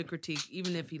something to critique,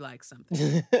 even if he likes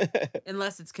something,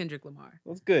 unless it's Kendrick Lamar.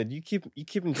 that's good. You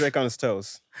keeping Drake on his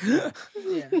toes. Yeah,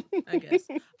 I guess.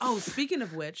 Oh, speaking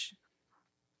of which,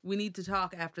 we need to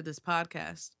talk after this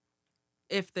podcast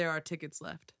if there are tickets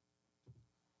left.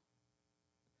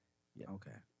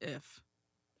 Okay. If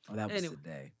Oh, that was Anyway.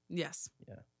 today. yes.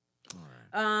 All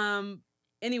right.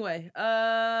 Anyway,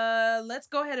 let's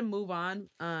go ahead and move on.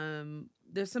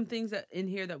 There's some things that in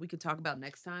here that we could talk about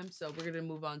next time, so we're gonna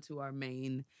move on to our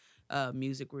main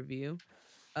music review,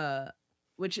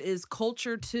 which is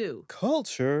Culture 2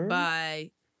 Culture.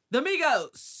 by the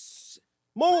Migos.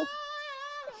 Mo.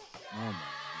 Oh my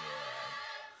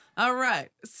All right,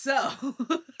 so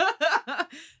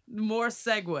more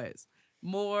segues,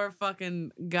 more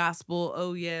fucking gospel.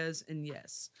 Oh yes and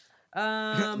yes.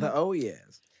 the oh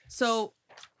yes. So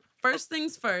first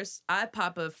things first, I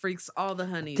Papa freaks all the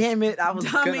honeys. Damn it! I was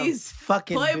Dummies. gonna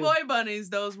fucking do- Playboy bunnies,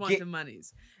 those want Get the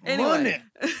monies. Anyway,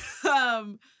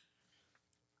 money.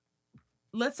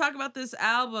 let's talk about this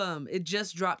album. It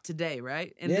just dropped today,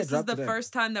 right? And Yeah, it this is dropped the today.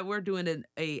 first time that we're doing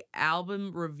a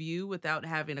album review without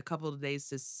having a couple of days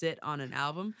to sit on an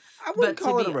album. I wouldn't to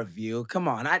call it a be- review. Come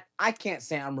on, I can't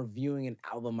say I'm reviewing an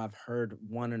album I've heard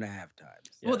 1.5 times.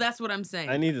 Well, Yeah. that's what I'm saying.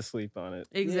 I need to sleep on it.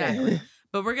 Exactly.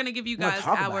 But we're gonna give you We're gonna guys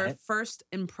talk about our it. first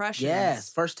impressions. Yes,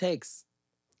 first takes.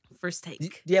 First Do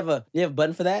take. you have a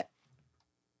button for that?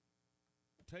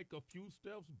 Take a few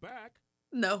steps back.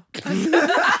 No.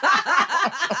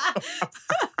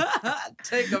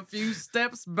 Take a few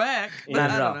steps back. But Not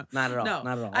I at don't all. know. Not at all. No,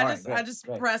 Not at all. I All just right, I just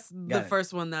great. pressed the Got it.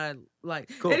 first one that I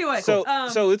like. Cool. Anyway, So um,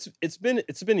 so it's been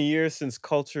a year since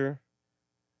Culture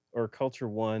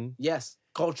 1. Yes,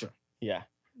 culture. Yeah.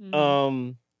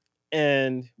 mhm.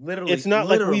 And Literally, it's not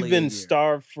like literally we've a been year.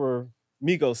 starved for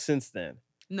Migos since then.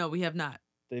 no, we have not.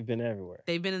 They've been everywhere.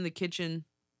 They've been in the kitchen,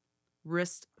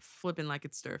 wrist flipping like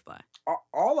it's stir fry.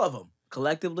 All of them,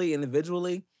 collectively,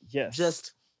 individually, Yes.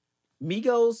 just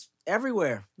Migos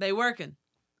everywhere. They working.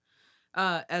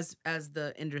 As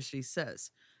the industry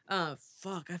says.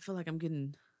 Fuck, I feel like I'm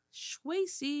getting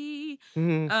schwacy.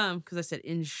 Mhm. Because I said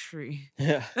industry.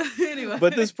 Yeah. Anyway.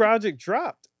 But this project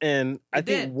dropped, and I It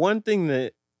think did. one thing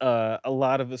that a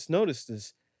lot of us noticed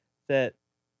is that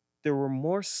there were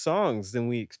more songs than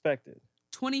we expected.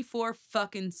 24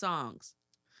 fucking songs.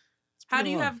 It's How pretty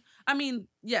do you long. have? I mean,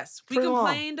 yes, we Pretty long.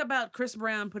 complained about Chris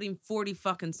Brown putting 40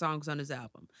 fucking songs on his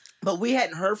album. But we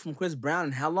hadn't heard from Chris Brown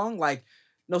in how long? Like,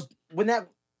 no, when that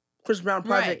Chris Brown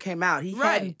project Right. came out, he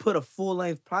Right. hadn't put a full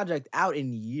length project out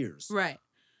in years. Right.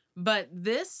 But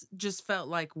this just felt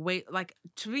like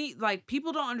to me, like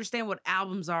people don't understand what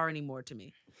albums are anymore to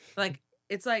me. Like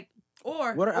it's like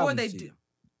or What are or albums they to do. you?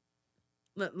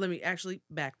 Let me actually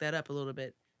back that up a little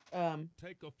bit.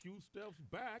 Take a few steps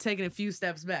back. Taking a few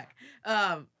steps back.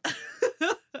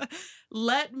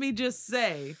 Let me just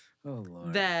say Oh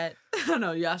Lord. that I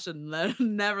know y'all shouldn't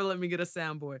never let me get a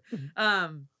soundboard.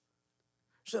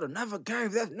 Should have never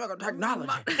gave that nigga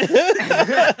technology.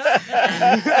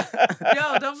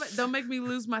 Yo, don't make me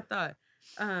lose my thought.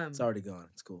 It's already gone.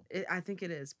 It's cool. I think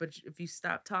it is, but if you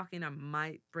stop talking, I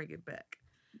might bring it back.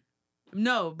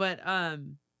 No, but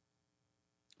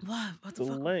what the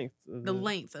The fuck? length. Of The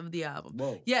length of the album.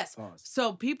 Whoa. Yes. Pause.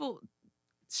 So people,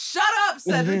 shut up,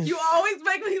 Cedric. You always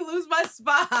make me lose my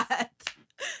spot.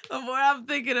 of what I'm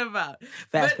thinking about.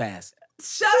 Fast But- pass.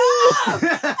 Shut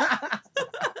up!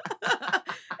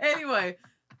 Anyway,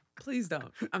 please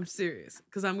don't. I'm serious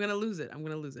because I'm gonna lose it.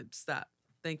 Stop.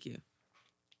 Thank you.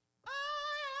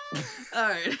 All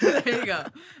right, there you go.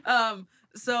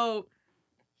 So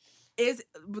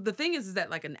the thing is that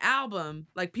like an album,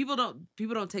 like people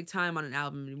don't take time on an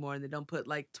album anymore, and they don't put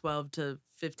like 12 to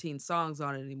 15 songs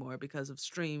on it anymore because of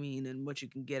streaming and what you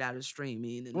can get out of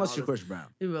streaming. And Unless all you're the- Chris Brown.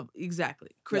 Well, exactly.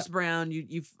 Chris Brown, you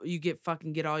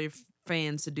get all your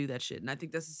fans to do that shit. And I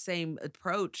think that's the same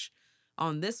approach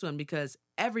on this one because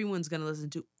everyone's going to listen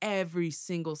to every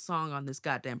single song on this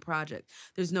goddamn project.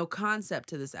 There's no concept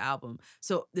to this album.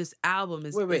 So this album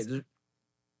is Wait.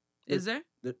 Is there?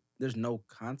 There's no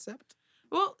concept?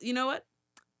 Well, you know what?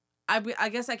 I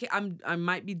guess I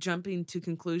might be jumping to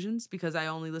conclusions because I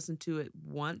only listened to it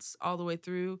once all the way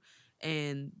through,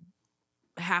 and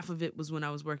half of it was when I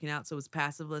was working out, so it was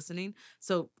passive listening.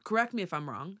 So correct me if I'm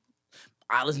wrong.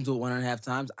 I listened to it 1.5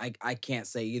 times. I can't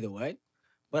say either way,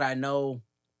 but I know.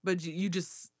 But you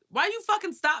just why you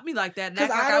fucking stop me like that? And 'Cause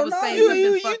act like I I don't was know. saying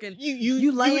You something fucking.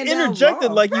 You laying down interjected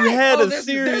wrong. like you had a there's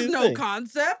serious no thing.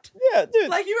 concept. Yeah, dude.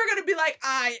 Like you were gonna be like,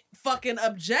 I fucking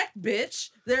object, bitch.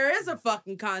 There is a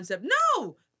fucking concept.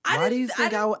 No, Why do you didn't-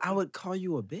 think didn't- I would call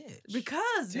you a bitch?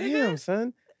 Because Damn, nigga.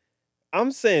 son.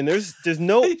 I'm saying there's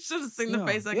no. You should have seen the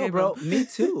face I gave bro. him. Me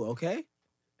too. Okay.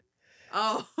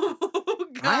 Oh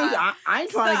God! I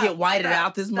ain't trying to get whited Stop,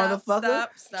 out this stop, motherfucker.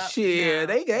 Stop. Shit,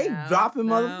 No, they no, dropping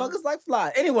no. motherfuckers like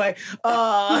flies. Anyway,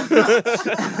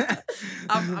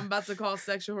 I'm about to call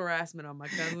sexual harassment on my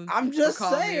cousin. I'm for just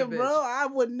calling me a saying, bitch. bro. I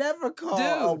would never call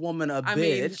a Dude, woman a I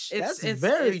mean, bitch. That's it's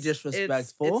very it's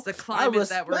disrespectful. It's the I climate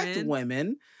that we're respect in.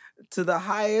 women to the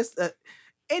highest.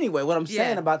 Anyway, what I'm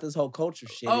saying Yeah. about this whole culture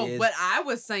shit Oh, is. but I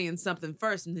was saying something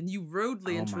first, and then you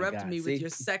rudely Oh my interrupted God, me see? with your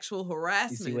sexual you see what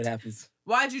harassment. happens?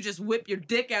 Why'd you just whip your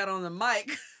dick out on the mic?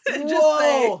 and just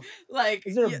Whoa! say, like,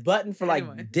 Is there a yeah, button for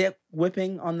anyway. like dip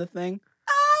whipping on the thing?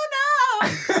 oh no!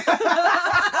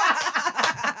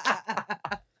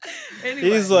 Anyway.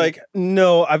 He's like,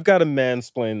 no, I've got to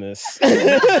mansplain this.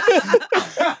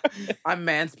 I'm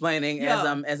mansplaining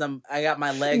Yo. as I got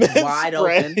my legs wide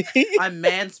open. Manspread. I'm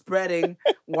manspreading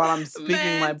while I'm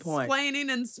speaking my point.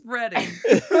 Explaining and spreading.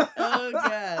 Oh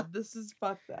god, this is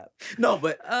fucked up. No,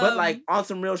 but like Um, on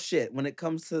some real shit when it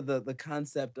comes to the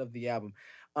concept of the album.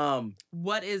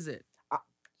 What is it?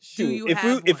 Shoot, you if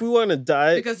have we one? want to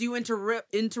dive, Because you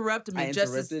interrupted me I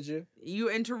just as interrupted you. you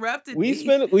interrupted we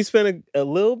me. spent a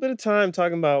little bit of time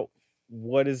talking about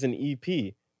what is an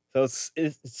EP. So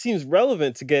it seems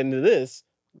relevant to get into this.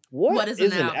 What is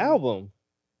is an an album?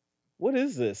 What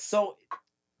is this? So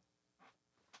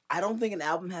I don't think an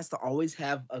album has to always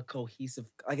have a cohesive,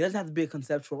 like it doesn't have to be a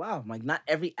conceptual album. Like not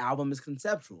every album is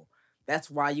conceptual. That's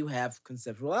why you have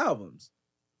conceptual albums.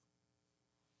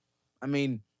 I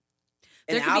mean,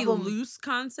 an There can album, be loose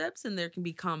concepts and there can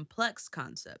be complex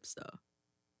concepts, though.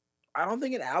 I don't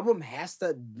think an album has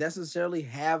to necessarily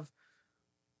have.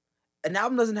 An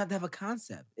album doesn't have to have a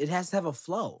concept. It has to have a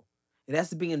flow. It has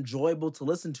to be enjoyable to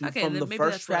listen to Okay, from then the maybe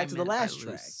first that's what I track to the meant by last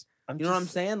track. loose. You know what I'm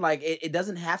saying? Like it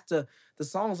doesn't have to. The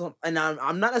songs, and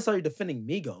I'm not necessarily defending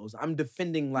Migos. I'm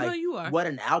defending like No, you are. what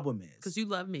an album is. Because you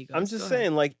love me. I'm just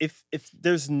saying, like, if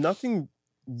there's nothing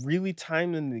really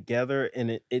tying them together,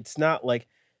 and it's not like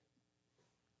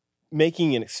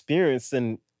making an experience,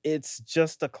 then it's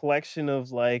just a collection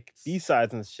of like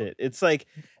B-sides and shit. It's like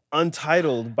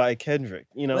Untitled by Kendrick,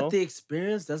 you know? But the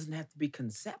experience doesn't have to be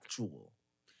conceptual.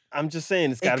 I'm just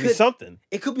saying it's It got to be could- something.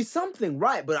 It could be something,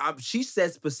 right? But she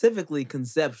said specifically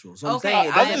conceptual. So I'm Okay,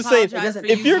 saying, I'm just saying, it doesn't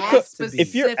if your have to be.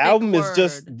 if your specific album is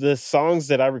just word. the songs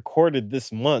that I recorded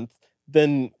this month,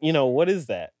 then you know what is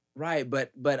that? Right,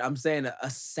 but I'm saying a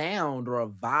sound or a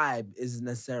vibe isn't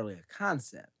necessarily a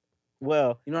concept.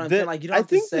 Well, You know what I'm the- saying? Like you don't I have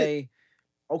to think that- say,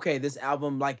 okay, this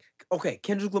album, like, okay,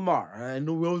 Kendrick Lamar. I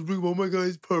know I was reading, oh my god,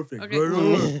 he's perfect. Okay.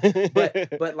 Right?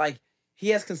 but like he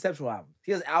has conceptual albums.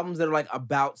 He has albums that are like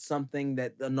about something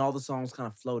that and all the songs kind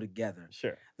of flow together.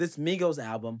 sure. This Migos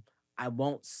album, I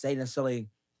won't say necessarily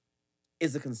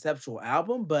is a conceptual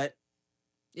album, but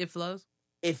It flows.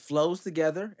 it flows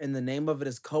together, and the name of it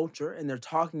is Culture, and they're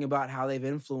talking about how they've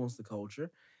influenced the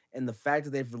culture, and the fact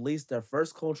that they've released their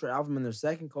first Culture album and their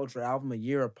second Culture album a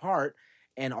year apart,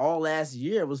 and all last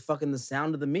year was fucking the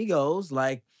sound of the Migos.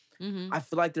 Like, Mm-hmm. I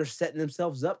feel like they're setting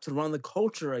themselves up to run the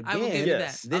culture I will give again you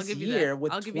Yes. that. I'll this give you year that.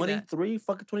 with I'll give you that.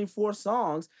 24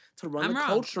 songs to run I'm the wrong.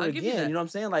 culture I'll give you again. that. You know what I'm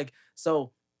saying? Like,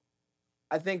 so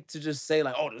I think to just say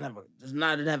like, oh, it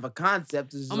doesn't have a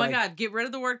concept. Is Oh my like, God, get rid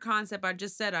of the word concept. I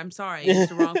just said I'm sorry. I used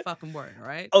the wrong fucking word, all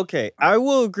right? Okay, I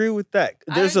will agree with that.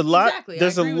 There's a lot. Exactly, I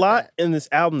There's a agree with lot that. in this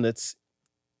album it's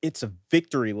a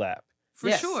victory lap. For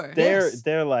Yes. sure.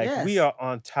 They're like, we Yes. are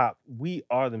on top. We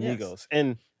are the Yes. Migos,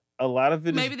 and a lot of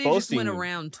it Maybe is they just boasting. went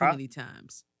around too Pro- many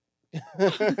times. I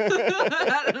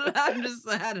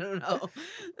don't know.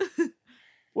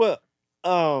 Well,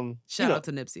 Shout out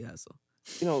to Nipsey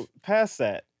Hussle. past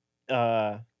that,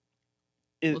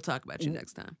 We'll talk about you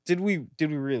next time. did we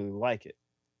really like it?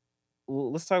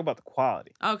 Well, let's talk about the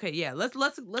quality. Okay, yeah. Let's go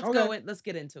Okay. in. Let's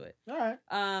get into it. all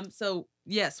right. So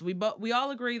yes, we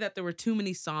all agree that there were too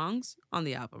many songs on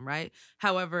the album, right?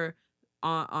 However,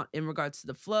 on in regards to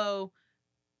the flow,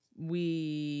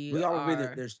 we We all agree are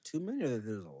that there's too many or that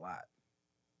there's a lot.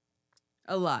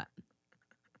 a lot.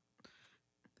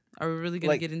 Are we really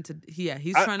gonna Like, get into? Yeah,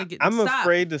 he's I- trying to get. I'm Stop.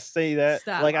 afraid to say that.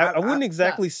 Stop. Like, I wouldn't I-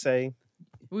 exactly say.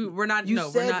 We're not. You no,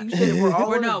 said- we're not. you said we're all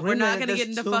we're in we're agreement not that gonna there's get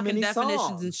into too fucking many definitions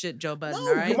songs. and shit, Joe Budden. No,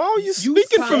 all right. Come on, you You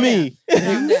speaking for calm me.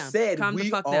 Calm You down. said Calm the we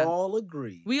fuck down. all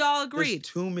agree. We all There's agreed.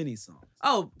 too many songs.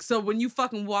 Oh, so when you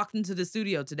fucking walked into the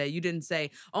studio today, you didn't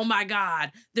say, "Oh my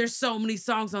God, there's so many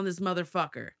songs on this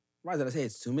motherfucker." Why did I say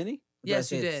it's too many? Or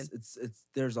Yes, I you say did. It's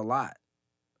there's a lot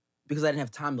because I didn't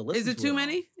have time to listen. Is it to too all.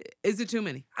 many? Is it too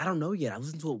many? I don't know yet. I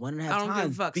listened to it 1.5 I times don't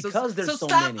give a fuck. because there's so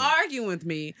stop many. arguing with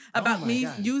me about my me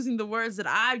God. using the words that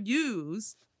I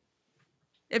use.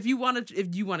 If you want to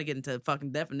get into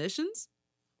fucking definitions,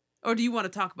 or do you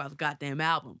want to talk about the goddamn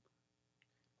album?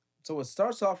 So it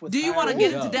starts off with. Do you Higher want to We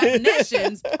get Go. into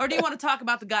definitions, or do you want to talk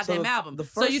about the goddamn the- album? the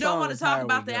So first you don't song want to is talk Higher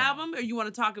about We the Go. album, or you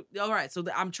want to talk? All right, so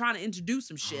I'm trying to introduce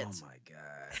some shit. Oh my god!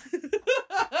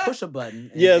 Push a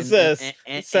button. Yes, yes.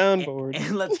 Soundboard.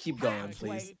 And let's keep going,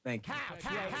 please. Thank you.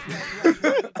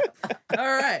 All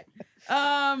right.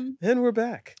 And we're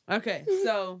back. Okay,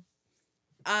 so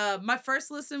my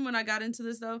first listen when I got into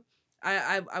this though,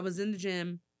 I was in the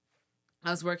gym,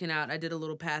 I was working out, I did a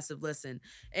little passive listen.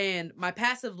 And my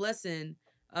passive listen,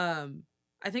 I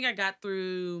think I got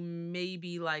through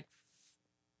maybe like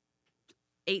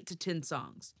 8 to 10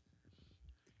 songs.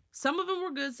 Some of them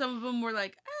were good, some of them were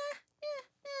like,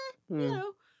 you Hmm.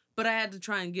 know. But I had to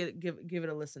try and give it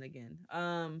a listen again.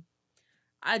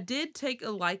 I did take a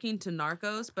liking to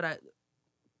Narcos, but I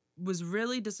was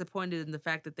really disappointed in the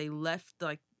fact that they left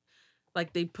like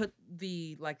they put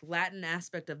the like Latin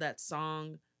aspect of that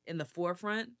song in the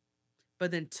forefront,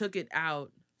 but then took it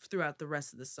out throughout the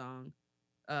rest of the song.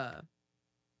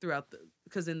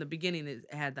 Because in the beginning it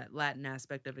had that Latin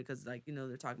aspect of it because like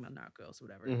they're talking about Narcos or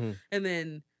whatever, Mhm. and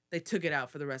then they took it out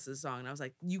for the rest of the song, and I was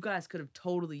like, you guys could have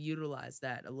totally utilized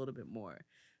that a little bit more.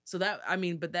 So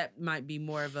but that might be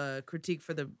more of a critique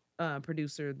for the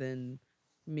producer than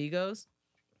Migos.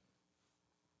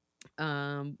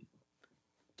 Do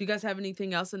you guys have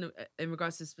anything else in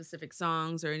regards to specific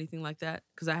songs or anything like that?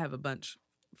 Because I have a bunch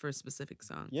for specific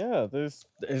songs. Yeah, there's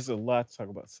a lot to talk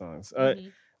about songs.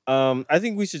 Mhm. I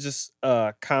think we should just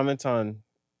comment on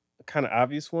a kind of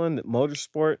obvious one that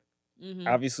Motorsport Mhm.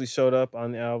 obviously showed up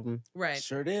on the album. Right.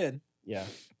 Sure did. Yeah.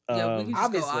 Yeah, we can just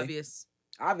obviously. go obvious.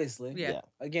 Obviously. Yeah.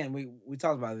 Again, we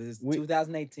talked about this. We-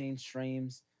 2018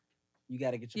 streams. You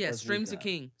got to get your Yeah, first Stream's week a up.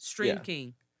 king. Stream Yeah.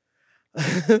 king.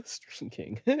 Stream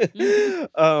King.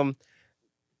 Mhm.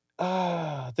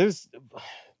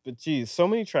 But geez, so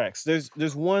many tracks.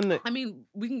 There's one that I mean,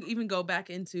 we can even go back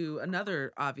into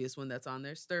another obvious one that's on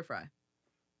there, Stir Fry.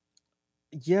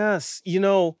 yes,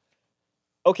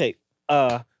 okay.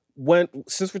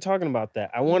 Since we're talking about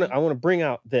that, I want to bring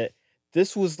out that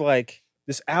this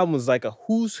album was like a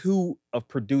who's who of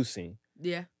producing.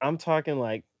 Yeah. I'm talking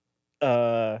like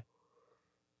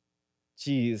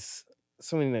geez,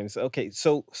 so many names. Okay,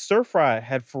 so Stir Fry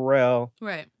had Pharrell,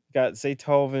 Right. got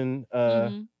Zaytoven,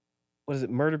 Mhm. what is it,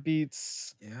 Murder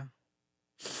Beats? Yeah.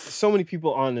 So many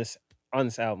people on this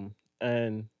album,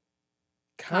 and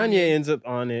Kanye Kanye. ends up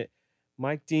on it.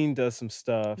 Mike Dean does some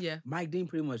stuff. Yeah. Mike Dean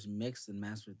pretty much mixed and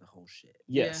mastered the whole shit.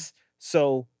 Yeah. Yes.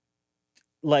 So,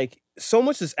 like, so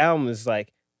much of this album is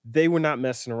like they were not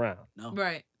messing around. No.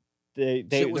 Right. They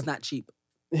Shit was not cheap.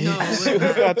 No, it shit was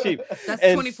was not not. cheap. That's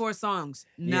And- 24 songs.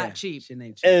 Not Yeah, cheap. Shit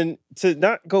ain't cheap. And to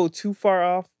not go too far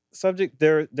off subject,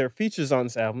 there are features on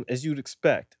this album as you'd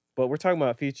expect, but we're talking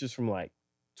about features from like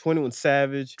 21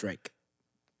 Savage, Drake,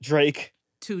 Drake,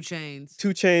 2 Chainz. 2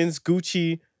 Chainz,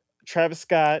 Gucci, Travis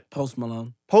Scott, Post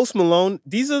Malone, Post Malone.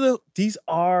 These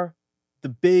are the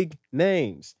big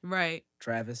names. Right.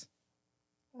 Travis.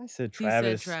 I said He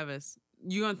Travis. said Travis.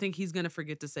 You don't think he's gonna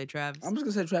forget to say Travis? I'm just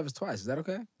gonna say Travis twice. Is that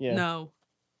okay? Yeah. No.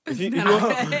 If It's you-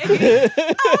 not if okay.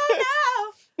 you-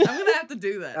 Oh I'm gonna have to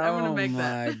do that. I'm gonna make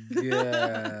that.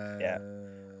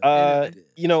 Yeah.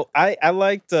 You know, I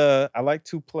liked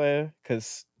 2Player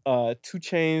because 2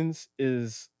 Chainz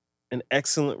is an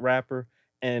excellent rapper,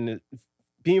 and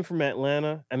being from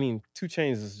Atlanta, I mean, 2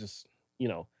 Chainz is just, you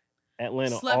know,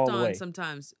 Atlanta Slept all the on way.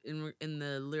 sometimes in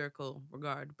the lyrical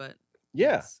regard, but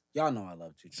Yeah. yes, Y'all know I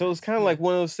love you. So it's kind of Yeah. like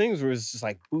one of those things where it's just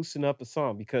like boosting up a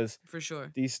song because for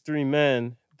sure. these three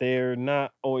men, they're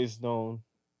not always known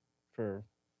for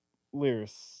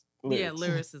lyrics. Yeah,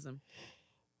 lyricism.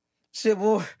 Shit,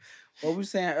 well, what we were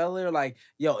saying earlier, like,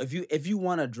 yo, if you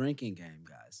want a drinking game,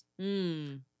 guys,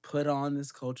 Mm, put on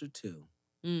this Culture 2.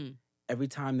 mm. Every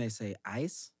time they say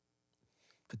ice,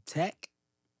 Patek.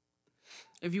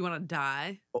 If you want to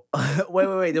die,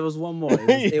 Wait. There was one more.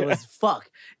 It was fuck.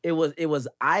 It was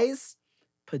ice,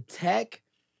 Patek.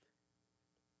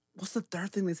 What's the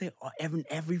third thing they say?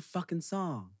 Every fucking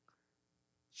song.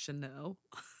 Chanel,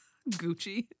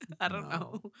 Gucci. I don't No.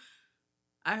 know.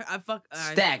 I fuck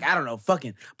Stack. I don't know.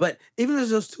 Fucking. But even if there's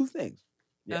those two things,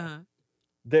 Yeah. Uh-huh.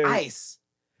 There ice.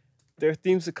 are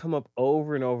themes that come up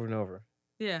over and over and over.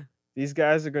 Yeah, These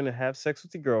guys are gonna have sex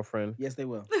with your girlfriend. Yes, they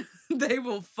will. they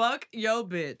will fuck yo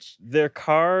bitch, Their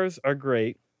cars are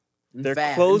great. And Their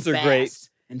fast, clothes and are great. fast,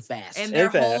 and fast. and their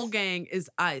whole fast. gang is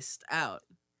iced out.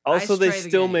 Also, Ice they Tray the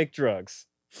still gang. make drugs.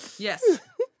 Yes,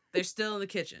 they're still in the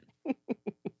kitchen.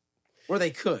 Or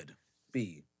they could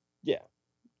be. Yeah.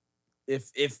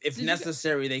 If Did you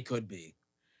necessary, they could be.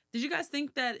 Did you guys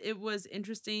think that it was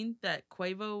interesting that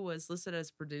Quavo was listed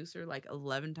as producer like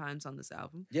 11 times on this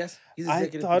album? Yes, he's I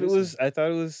executive thought producer. it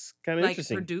was kind of Like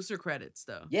interesting. producer credits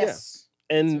though. Yes.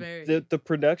 And very- the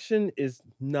production is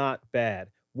not bad.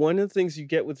 One of the things you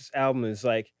get with this album is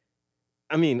like,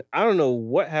 I mean, I don't know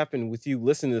what happened with you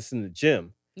listening to this in the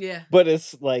gym, Yeah. but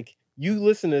it's like you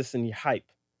listen to this and you hype.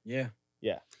 Yeah.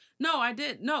 No, I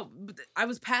did. No, but I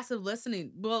was passive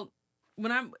listening. Well,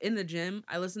 when I'm in the gym,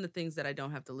 I listen to things that I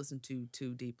don't have to listen to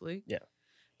too deeply. Yeah.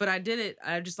 But I did it.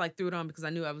 I just like threw it on because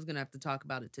I knew I was gonna have to talk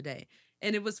about it today,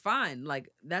 and it was fine. Like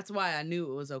that's why I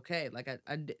knew it was okay. Like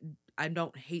I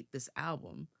don't hate this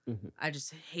album. Mhm. I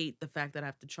just hate the fact that I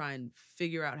have to try and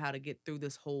figure out how to get through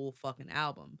this whole fucking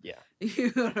album. Yeah.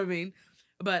 You know what I mean?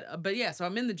 But yeah. So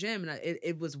I'm in the gym and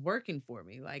it was working for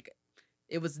me. Like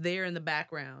it was there in the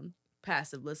background,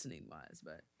 passive listening wise.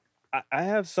 But I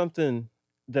have something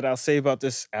that I'll say about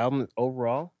this album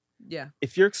overall. yeah.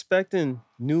 If you're expecting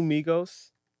new Migos,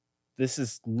 this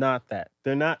is not that.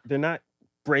 They're not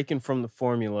breaking from the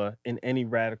formula in any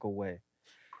radical way.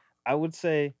 I would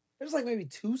say There's like maybe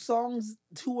 2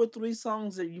 or 3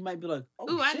 songs that you might be like, oh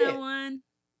Ooh, I shit. know one.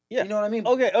 Yeah. You know what I mean?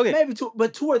 okay. Maybe 2,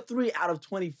 but 2 or 3 out of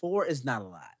 24 is not a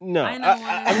lot. No, I know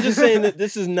I'm just saying that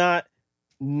this is not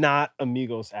a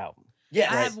Migos album. Yes.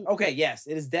 I have- Okay, yes.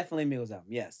 It is definitely Migos album.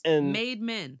 Yes. And Made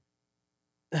Men.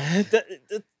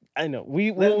 I know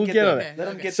we Let him will get get on there. it. Okay, Let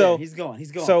him okay. get So- there. He's going.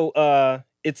 He's going. So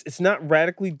it's not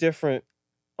radically different,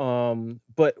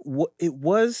 but it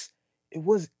was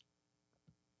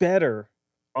better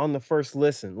on the first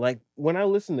listen. Like when I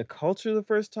listened to Culture the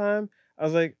first time, I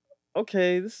was like,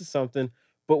 okay, this is something.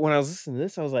 But when I was listening to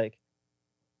this, I was like,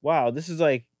 wow, this is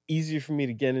like easier for me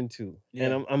to get into.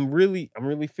 And Yeah. I'm really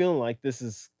feeling like this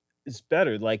is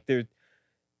better. Like they're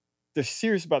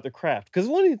serious about their craft. Because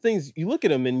one of the things you look at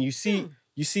them and you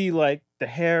see like the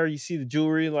hair, you see the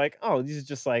jewelry, like, oh, these are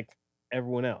just like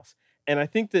everyone else. And I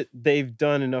think that they've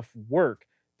done enough work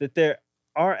that they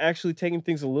are actually taking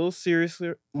things a little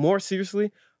more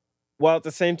seriously, while at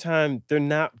the same time they're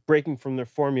not breaking from their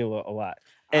formula a lot.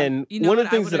 And You know one of what?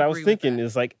 the I things would that I was agree with thinking that.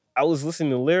 is like I was listening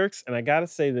to lyrics, and I gotta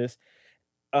say this,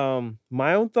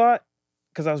 my own thought,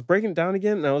 because I was breaking it down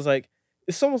again, and I was like,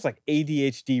 it's almost like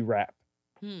ADHD rap.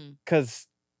 Hmm. Because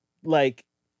like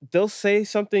they'll say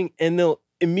something and they'll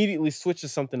immediately switch to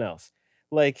something else.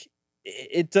 Like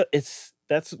it's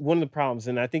that's one of the problems,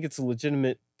 and I think it's a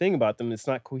legitimate thing about them. It's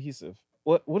not cohesive.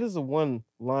 What is the one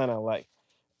line I like?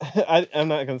 I'm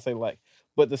not gonna say like,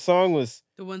 but the song was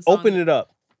The one song. "Open It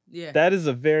Up." Yeah. That is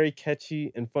a very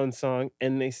catchy and fun song,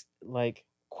 and they like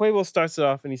Quavo starts it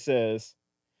off and he says,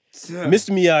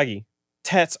 "Mr. Miyagi,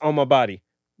 tats on my body."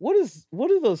 What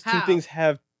do those two How? things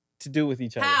have to do with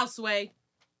each other? How, Sway?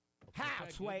 How,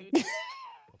 Sway?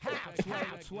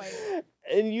 How, Sway?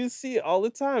 And you see it all the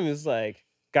time. It's like,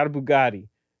 got a Bugatti,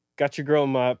 got your girl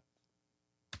in my.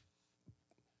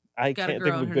 I Got a can't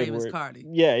girl think and of a her good name is word. Cardi.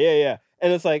 Yeah.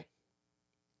 And it's like,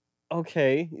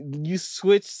 okay, you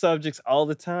switch subjects all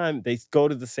the time. They go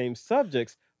to the same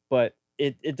subjects, but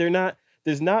they're not.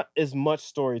 There's not as much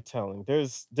storytelling.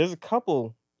 There's a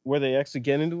couple where they actually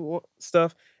get into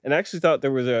stuff, and I actually thought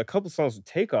there was a couple songs with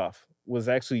Takeoff was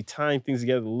actually tying things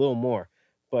together a little more.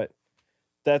 But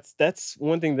that's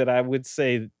one thing that I would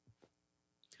say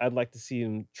I'd like to see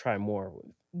him try more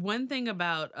with. One thing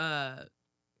about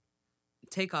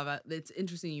Takeoff, it's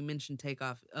interesting you mentioned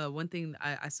Takeoff. One thing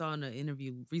I saw in an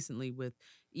interview recently with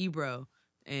Ebro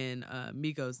and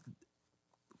Migos,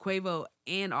 Quavo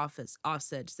and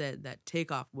Offset said that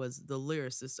Takeoff was the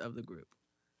lyricist of the group.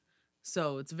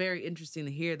 So it's very interesting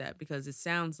to hear that because it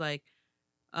sounds like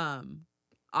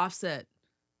Offset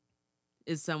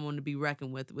is someone to be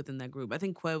reckoned with within that group. I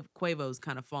think Quavo's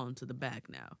kind of fallen to the back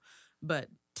now, but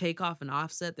Takeoff and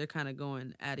Offset, they're kind of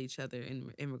going at each other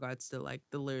in regards to like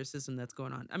the lyricism that's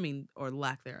going on. I mean, or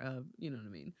lack thereof. You know what I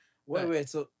mean? Wait.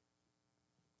 So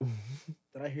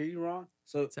did I hear you wrong?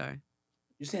 So Sorry.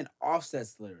 you're saying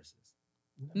Offset's the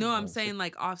lyricist, No, I'm saying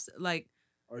like Offset, like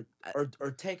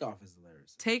or Takeoff is the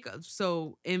lyricist?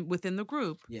 So within the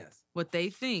group, Yes. what they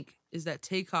think is that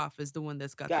Takeoff is the one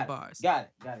that's got Got the it. bars. Got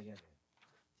it.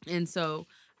 And so,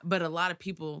 but a lot of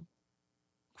people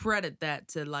credit that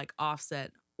to like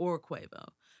Offset or Quavo.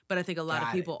 But I think a lot of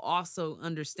Got it. people also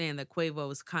understand that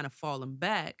Quavo is kind of falling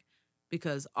back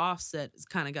because Offset has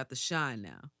kind of got the shine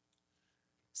now.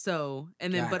 So,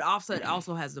 and then, Got but it. Offset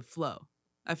also has the flow.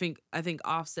 I think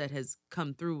Offset has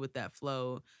come through with that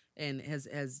flow and has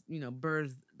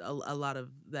birthed a lot of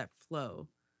that flow.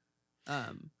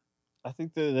 I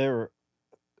think that there were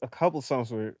a couple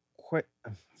songs where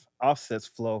Offset's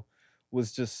flow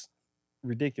was just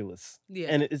ridiculous. Yeah.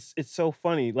 And it's so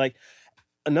funny. Like,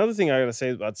 another thing I gotta say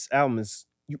about this album is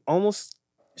you almost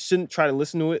shouldn't try to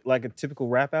listen to it like a typical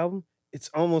rap album. It's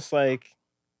almost like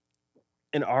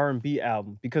an R&B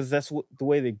album because that's the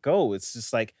way they go. It's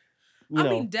just like, I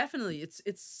mean, definitely,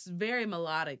 it's very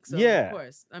melodic. So Yeah. of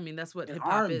course, I mean that's what An hip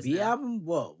hop is R&B now. album?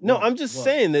 Whoa. no, whoa, I'm just whoa.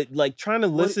 saying that like trying to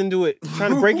listen to it,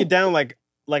 trying to break it down like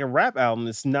a rap album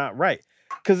is not right.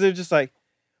 Because they're just like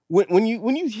when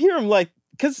you hear them, like,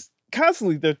 because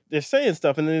constantly they're saying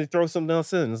stuff and then they throw something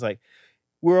else in. It's like,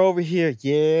 we're over here,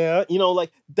 yeah,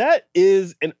 like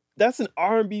that's an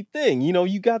R&B thing.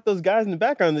 You got those guys in the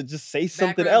background that just say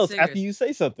something Background else after singers. you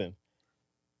say something.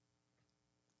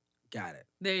 Got it.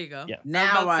 There you go. Yeah.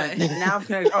 Now I now I'm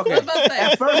connected. I was Okay. about to say.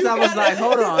 At first I was like,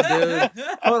 hold on, dude.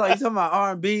 Hold on, you talking about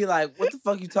R&B? Like, what the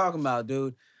fuck you talking about,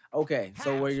 dude? Okay,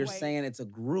 so where you're Halfway. saying it's a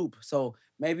group, so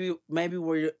maybe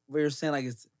where you're saying like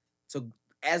it's so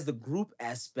as the group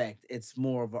aspect, it's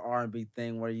more of an R&B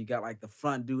thing where you got like the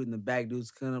front dude and the back dude's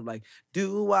kind of like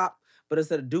doo-wop, but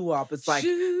instead of doo-wop, it's like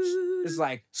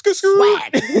Skr, skr.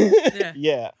 swag, Yeah.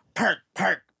 Yeah.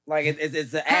 perk, like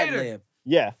it's an ad Hater. lib,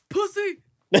 Yeah. Pussy.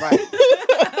 right?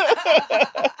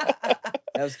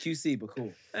 That was QC, but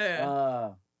cool. Yeah.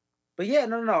 But yeah,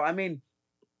 no. I mean,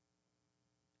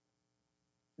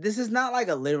 this is not like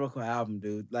a lyrical album,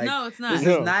 dude. Like, No, it's not. this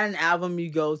No. is not an album you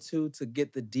go to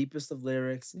get the deepest of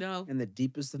lyrics No, and the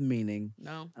deepest of meaning.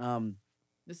 no. Um,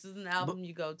 This is an album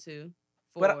you go to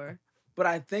but for. but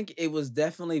I think it was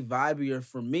definitely vibier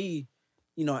for me,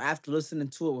 after listening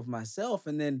to it with myself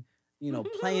and then,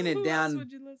 playing it Who else down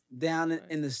would you listen- down Sorry.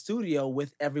 in the studio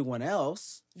with everyone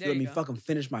else. There Let you me go. fucking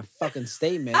finish my fucking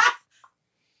statement.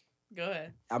 Go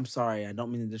ahead. I'm sorry, I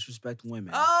don't mean to disrespect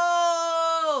women.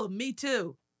 Oh, me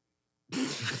too.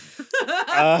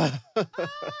 Uh,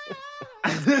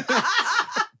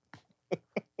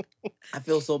 I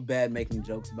feel so bad making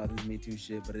jokes about this Me Too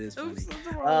shit, but it is funny. Oops,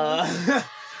 that's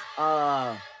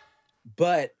wrong.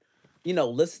 But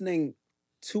listening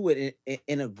to it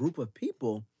in a group of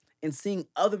people and seeing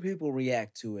other people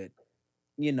react to it,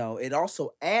 it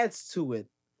also adds to it,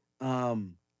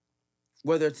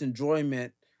 whether it's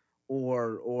enjoyment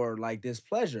or like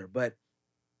displeasure. But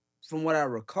from what I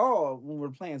recall, when we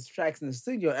were playing tracks in the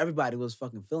studio, everybody was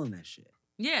fucking feeling that shit.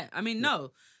 Yeah, I mean,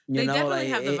 no, You They know, definitely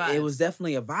have the it was vibes.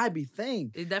 definitely a vibey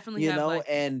thing. they definitely have like.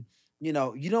 And you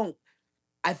don't.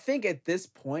 I think at this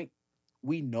point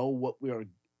we know what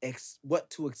what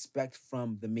to expect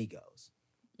from the Migos,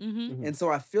 Mhm. and so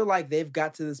I feel like they've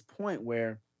got to this point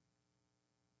where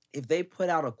if they put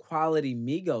out a quality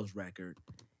Migos record,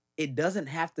 it doesn't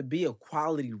have to be a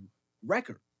quality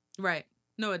record. Right.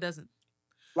 No, it doesn't.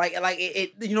 Like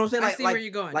it you know what I'm saying? I Like, see like, where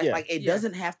you're going. like, Yeah. like it Yeah.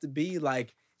 doesn't have to be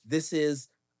like this is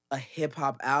a hip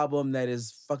hop album that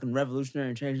is fucking revolutionary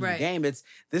and changing Right. the game. This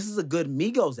is a good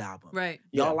Migos album. Right.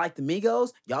 Y'all Yeah. like the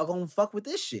Migos? Y'all gonna fuck with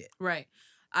this shit. Right.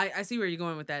 I see where you're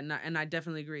going with that, and I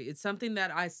definitely agree. It's something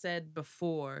that I said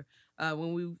before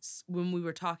when we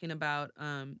were talking about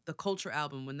the Culture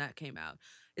album when that came out.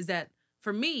 Is that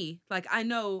for me? Like, I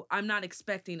know I'm not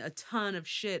expecting a ton of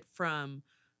shit from.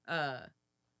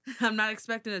 I'm not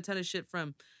expecting a ton of shit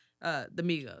from the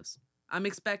Migos. I'm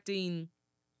expecting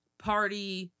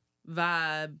party,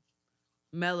 vibe,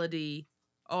 melody,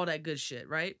 all that good shit,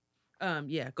 right?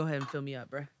 Yeah, go ahead and fill me up,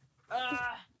 bro.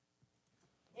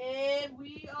 And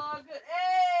we are good.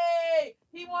 Hey,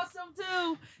 he wants some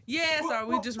too. Yeah, sorry,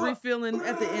 we just refilling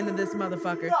at the end of this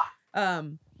motherfucker.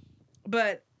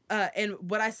 But and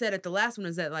what I said at the last one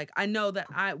is that like I know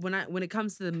that when it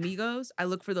comes to the Migos, I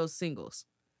look for those singles.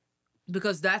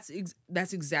 Because that's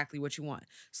exactly what you want.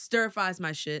 Stir fries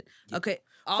my shit. Okay.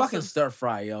 Also, Fucking stir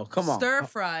fry, yo. Come on. Stir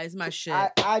fries my shit.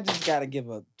 I just gotta give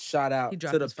a shout out He to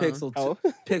dropped the his phone. Pixel. Oh.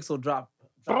 Pixel drop.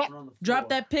 dropping on the Drop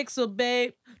floor. that pixel,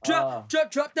 babe. Drop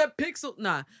that pixel.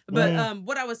 Nah. But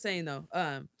what I was saying though,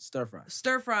 Stir fry.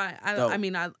 stir fry. Dope. I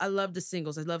mean, I love the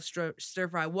singles. I love stir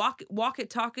fry. Walk it,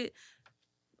 talk it.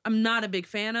 I'm not a big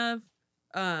fan of.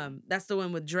 That's the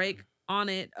one with Drake on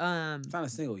it. It's not a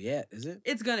single yet, is it?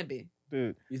 It's gonna be.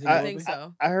 Dude, You think? I it will think be?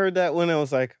 so. I heard that when I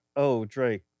was like, oh,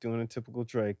 Drake doing a typical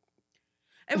Drake.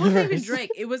 It wasn't even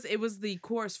Drake. It was the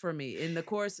chorus for me. In the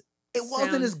chorus, It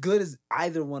wasn't sound- as good as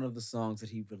either one of the songs that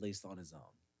he released on his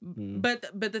own. Mm. But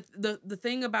the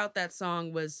thing about that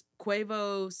song was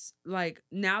Quavo's like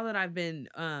now that I've been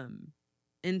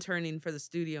interning for the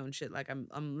studio and shit, like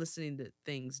I'm listening to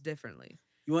things differently.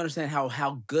 You understand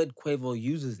how good Quavo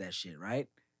uses that shit, right?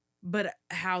 But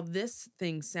how this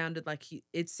thing sounded like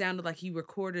he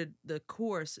recorded the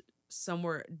chorus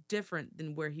somewhere different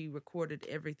than where he recorded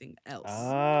everything else.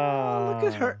 Oh,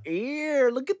 look at her ear.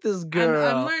 Look at this girl.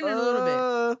 I'm learning a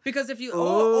little bit. Because if you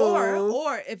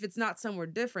or if it's not somewhere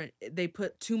different, they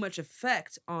put too much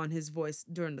effect on his voice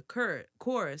during the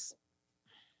chorus,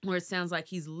 where it sounds like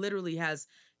he's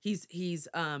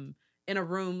in a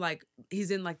room like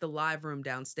he's in like the live room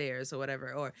downstairs or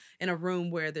whatever, or in a room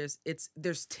where there's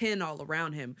tin all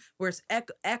around him, where it's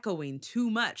echoing too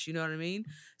much. You know what I mean?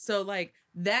 So like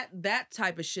that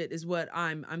type of shit is what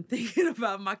I'm thinking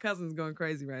about. My cousin's going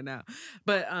crazy right now,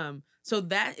 but so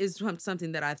that is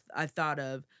something that I thought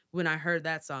of when I heard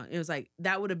that song. It was like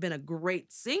that would have been a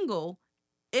great single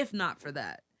if not for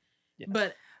that. Yeah.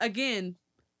 But again,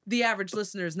 the average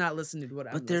listener is not listening to what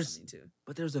I'm listening to.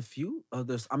 But there's a few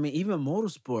others. I mean, even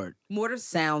Motorsport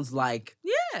sounds like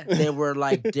Yeah. there were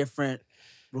like different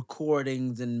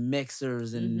recordings and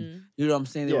mixers and Mhm. you know what I'm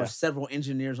saying? There Yeah. were several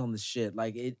engineers on the shit.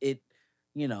 Like it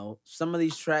you know, some of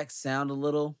these tracks sound a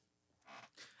little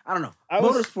I don't know.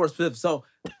 Motorsport Swift. So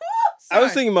I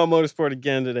was Sorry. thinking about Motorsport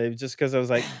again today just because I was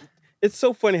like, it's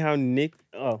so funny how Nicki?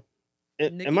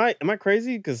 am I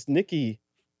crazy? Because Nicki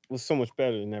was so much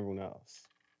better than everyone else.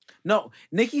 no,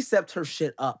 Nicki stepped her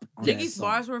shit up. On that Nicki's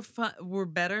song. bars were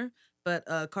better, but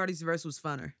Cardi's verse was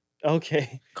funner.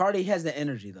 Okay. Cardi has the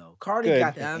energy though. Cardi Good.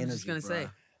 got the Yeah, I'm energy. just gonna say.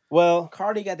 bruh. Well,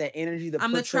 Cardi got that energy that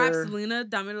I'm the puts trap her- Selena,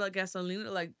 Dame la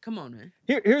Gasolina. Like, come on, man.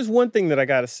 here's one thing that I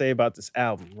got to say about this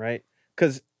album, right?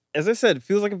 Because as I said, it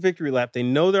feels like a victory lap. They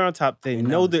know they're on top. They You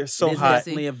know they're so it is hot.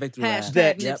 definitely a victory lap. Hashtag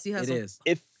That- Yep, Nipsey it Hussle. is.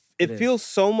 It It is. feels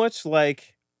so much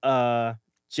like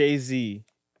Jay-Z,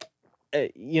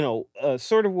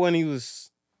 sort of when he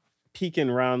was peaking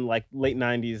around like late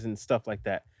 90s and stuff like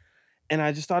that. And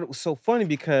I just thought it was so funny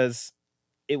because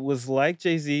it was like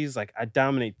Jay-Z's like, I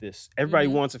dominate this. Everybody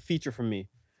Mhm. wants a feature from me.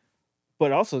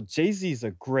 But also Jay-Z's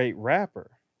a great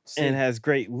rapper and has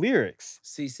great lyrics.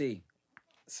 CC.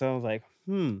 So I was like,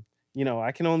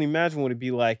 I can only imagine what it'd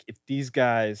be like if these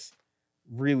guys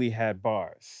really had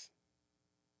bars.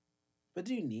 But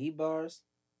do you need bars?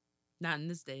 Not in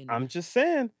this day. And I'm just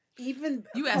saying. Even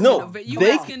You asking No, a- you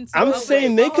they- asking some- I'm oh, wait,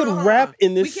 saying they hold could on, hold rap on.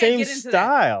 in the We can't same get into that.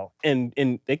 style, and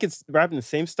they could rap in the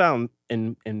same style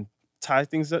and tie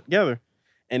things together,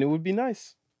 and it would be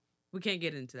nice. We can't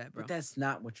get into that, bro. But that's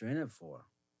not what you're in it for.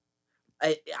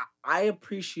 I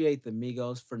appreciate the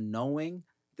Migos for knowing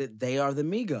that they are the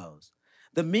Migos.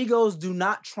 The Migos do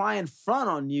not try and front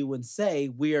on you and say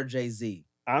we are Jay-Z.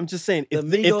 I'm just saying The if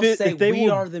Migos say if they we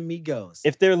were, are the Migos.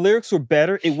 if their lyrics were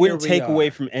better, it Here wouldn't we take away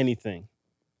are. from anything.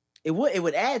 It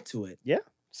would add to it.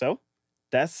 So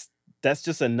that's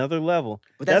just another level.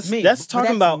 But that's me. That's But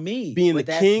talking about me. being But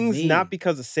the that's kings, me. not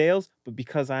because of sales, but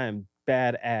because I am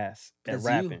badass at That's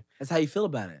rapping. you. That's how you feel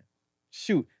about it.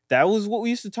 Shoot, that was what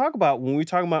we used to talk about when we were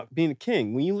talking about being a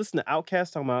king. When you listen to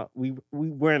Outkast talking about we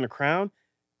wearing the crown,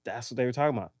 that's what they were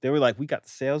talking about. They were like, we got the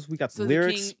sales, we got the So the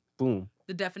lyrics, king- boom.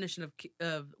 The definition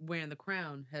of wearing the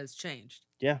crown has changed.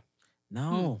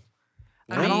 No.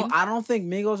 I mean- I don't think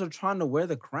Migos are trying to wear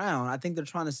the crown. I think they're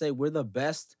trying to say we're the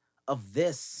best of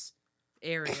this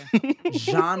Area.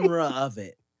 genre of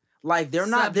it. Like they're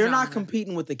not Subgenre.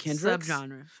 competing with the Kendricks.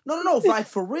 Subgenre. No. Like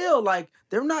for real, like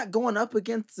they're not going up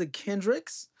against the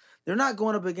Kendricks. They're not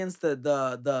going up against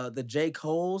the J.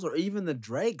 Coles or even the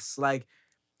Drakes. Like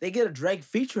they get a Drake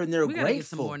feature and they're We gotta get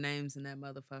some grateful. more names in that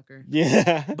motherfucker.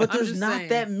 Yeah. But I'm there's just not saying.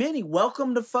 that many.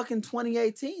 Welcome to fucking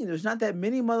 2018. There's not that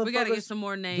many motherfuckers We gotta get some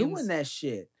more names. doing that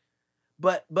shit.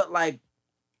 But like,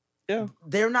 Yeah.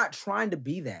 they're not trying to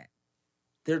be that.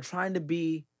 They're trying to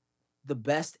be the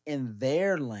best in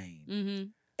their lane, Mm-hmm.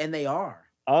 and they are.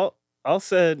 I'll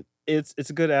said it's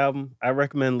a good album. I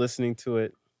recommend listening to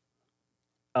it.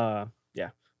 Yeah.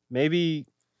 Maybe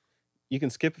you can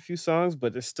skip a few songs,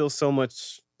 but there's still so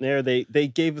much there. They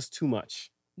gave us too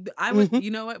much. I would, Mhm.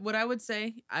 you know what I would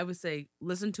say? I would say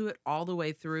listen to it all the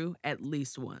way through at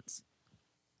least once.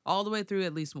 All the way through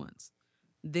at least once.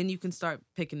 Then you can start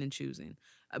picking and choosing.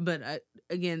 But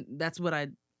again, that's what I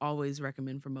always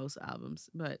recommend for most albums.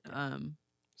 But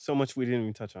So much we didn't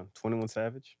even touch on. 21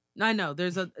 Savage. I know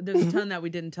there's a ton that we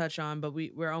didn't touch on, but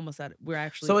we're almost at it. We're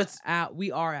actually So it's- out.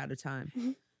 We are out of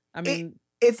time. I mean,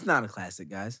 It's not a classic,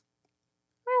 guys.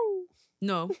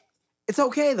 no. It's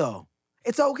okay though.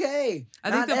 It's okay.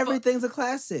 I think not the fu- everything's a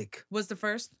classic. Was the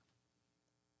first?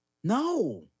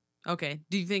 No, Okay.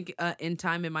 Do you think in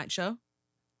time it might show?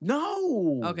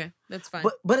 no. Okay, that's fine.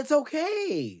 But it's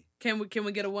okay. Can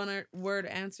we get a one word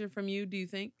answer from you? Do you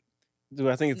think? Do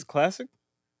I think it's classic?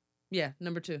 Yeah,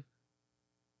 number 2.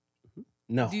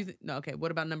 No. Do you no? Okay. What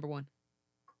about number 1?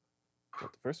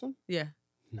 What, the first one? Yeah.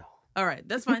 No. All right,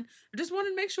 that's fine. I just wanted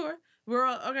to make sure we're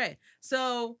all okay.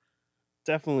 So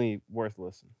Definitely worth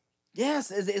listening. Yes,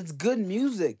 it's good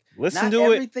music. Listen Not to it.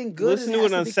 everything good Listen has to it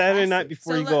to on be Saturday night classic.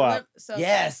 before you go out. So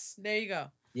Yes. there you go.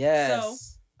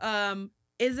 Yes.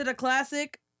 Is it a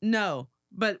classic? No,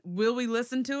 but will we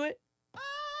listen to it?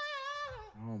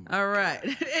 Oh my All right.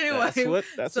 Anyway,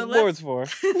 That's so what board's for.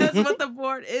 that's what the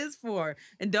board is for.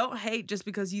 And don't hate just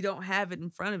because you don't have it in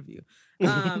front of you.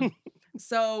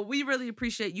 So we really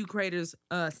appreciate you creators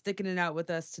sticking it out with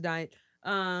us tonight.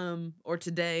 Or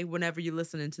today, whenever you're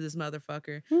listening to this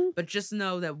motherfucker. But just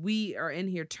know that we are in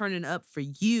here turning up for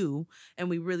you, and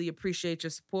we really appreciate your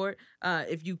support.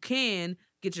 If you can,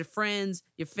 get your friends,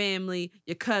 your family,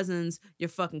 your cousins, your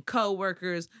fucking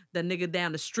co-workers, the nigga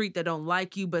down the street that don't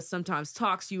like you but sometimes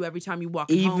talks to you every time you walk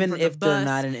home Even from if the bus. they're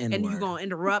not an N-word. And you're gonna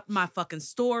interrupt my fucking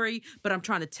story, but I'm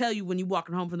trying to tell you when you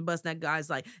walking home from the bus, that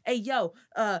guy's like, "Hey, yo,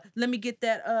 let me get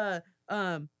that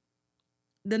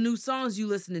the new songs you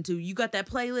listening to. You got that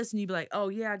playlist?" And you be like, "Oh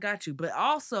yeah, I got you." But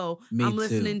also, Me I'm too.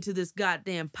 listening to this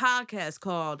goddamn podcast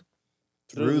called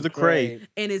Through the Crate.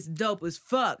 and it's dope as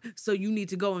fuck. So you need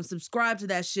to go and subscribe to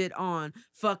that shit on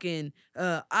fucking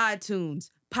iTunes,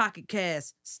 Pocket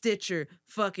Cast, Stitcher,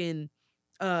 fucking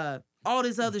all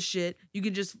this other shit. You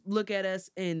can just look at us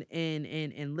and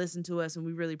listen to us, and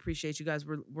we really appreciate you guys.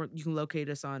 You can locate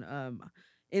us on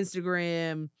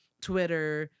Instagram,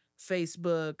 Twitter,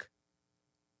 Facebook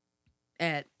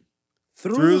at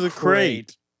Through the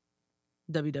Crate.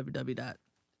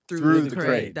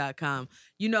 www.throughthecrate.com.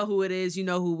 You know who it is. You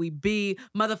know who we be.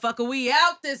 Motherfucker, we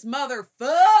out this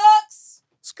motherfucks.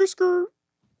 Skr.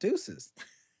 Deuces.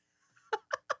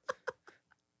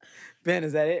 Ben,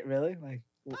 is that it? Really?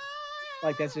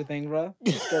 Like that's your thing, bro?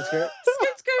 That's great. Skirt, I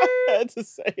skirt. had to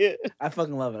say it. I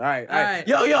fucking love it. All right. All right.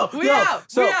 Yo. We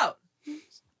out. So, We out.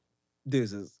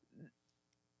 Deuces.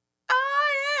 Oh,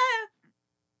 yeah.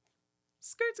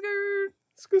 Skirt, skirt.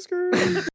 Skr.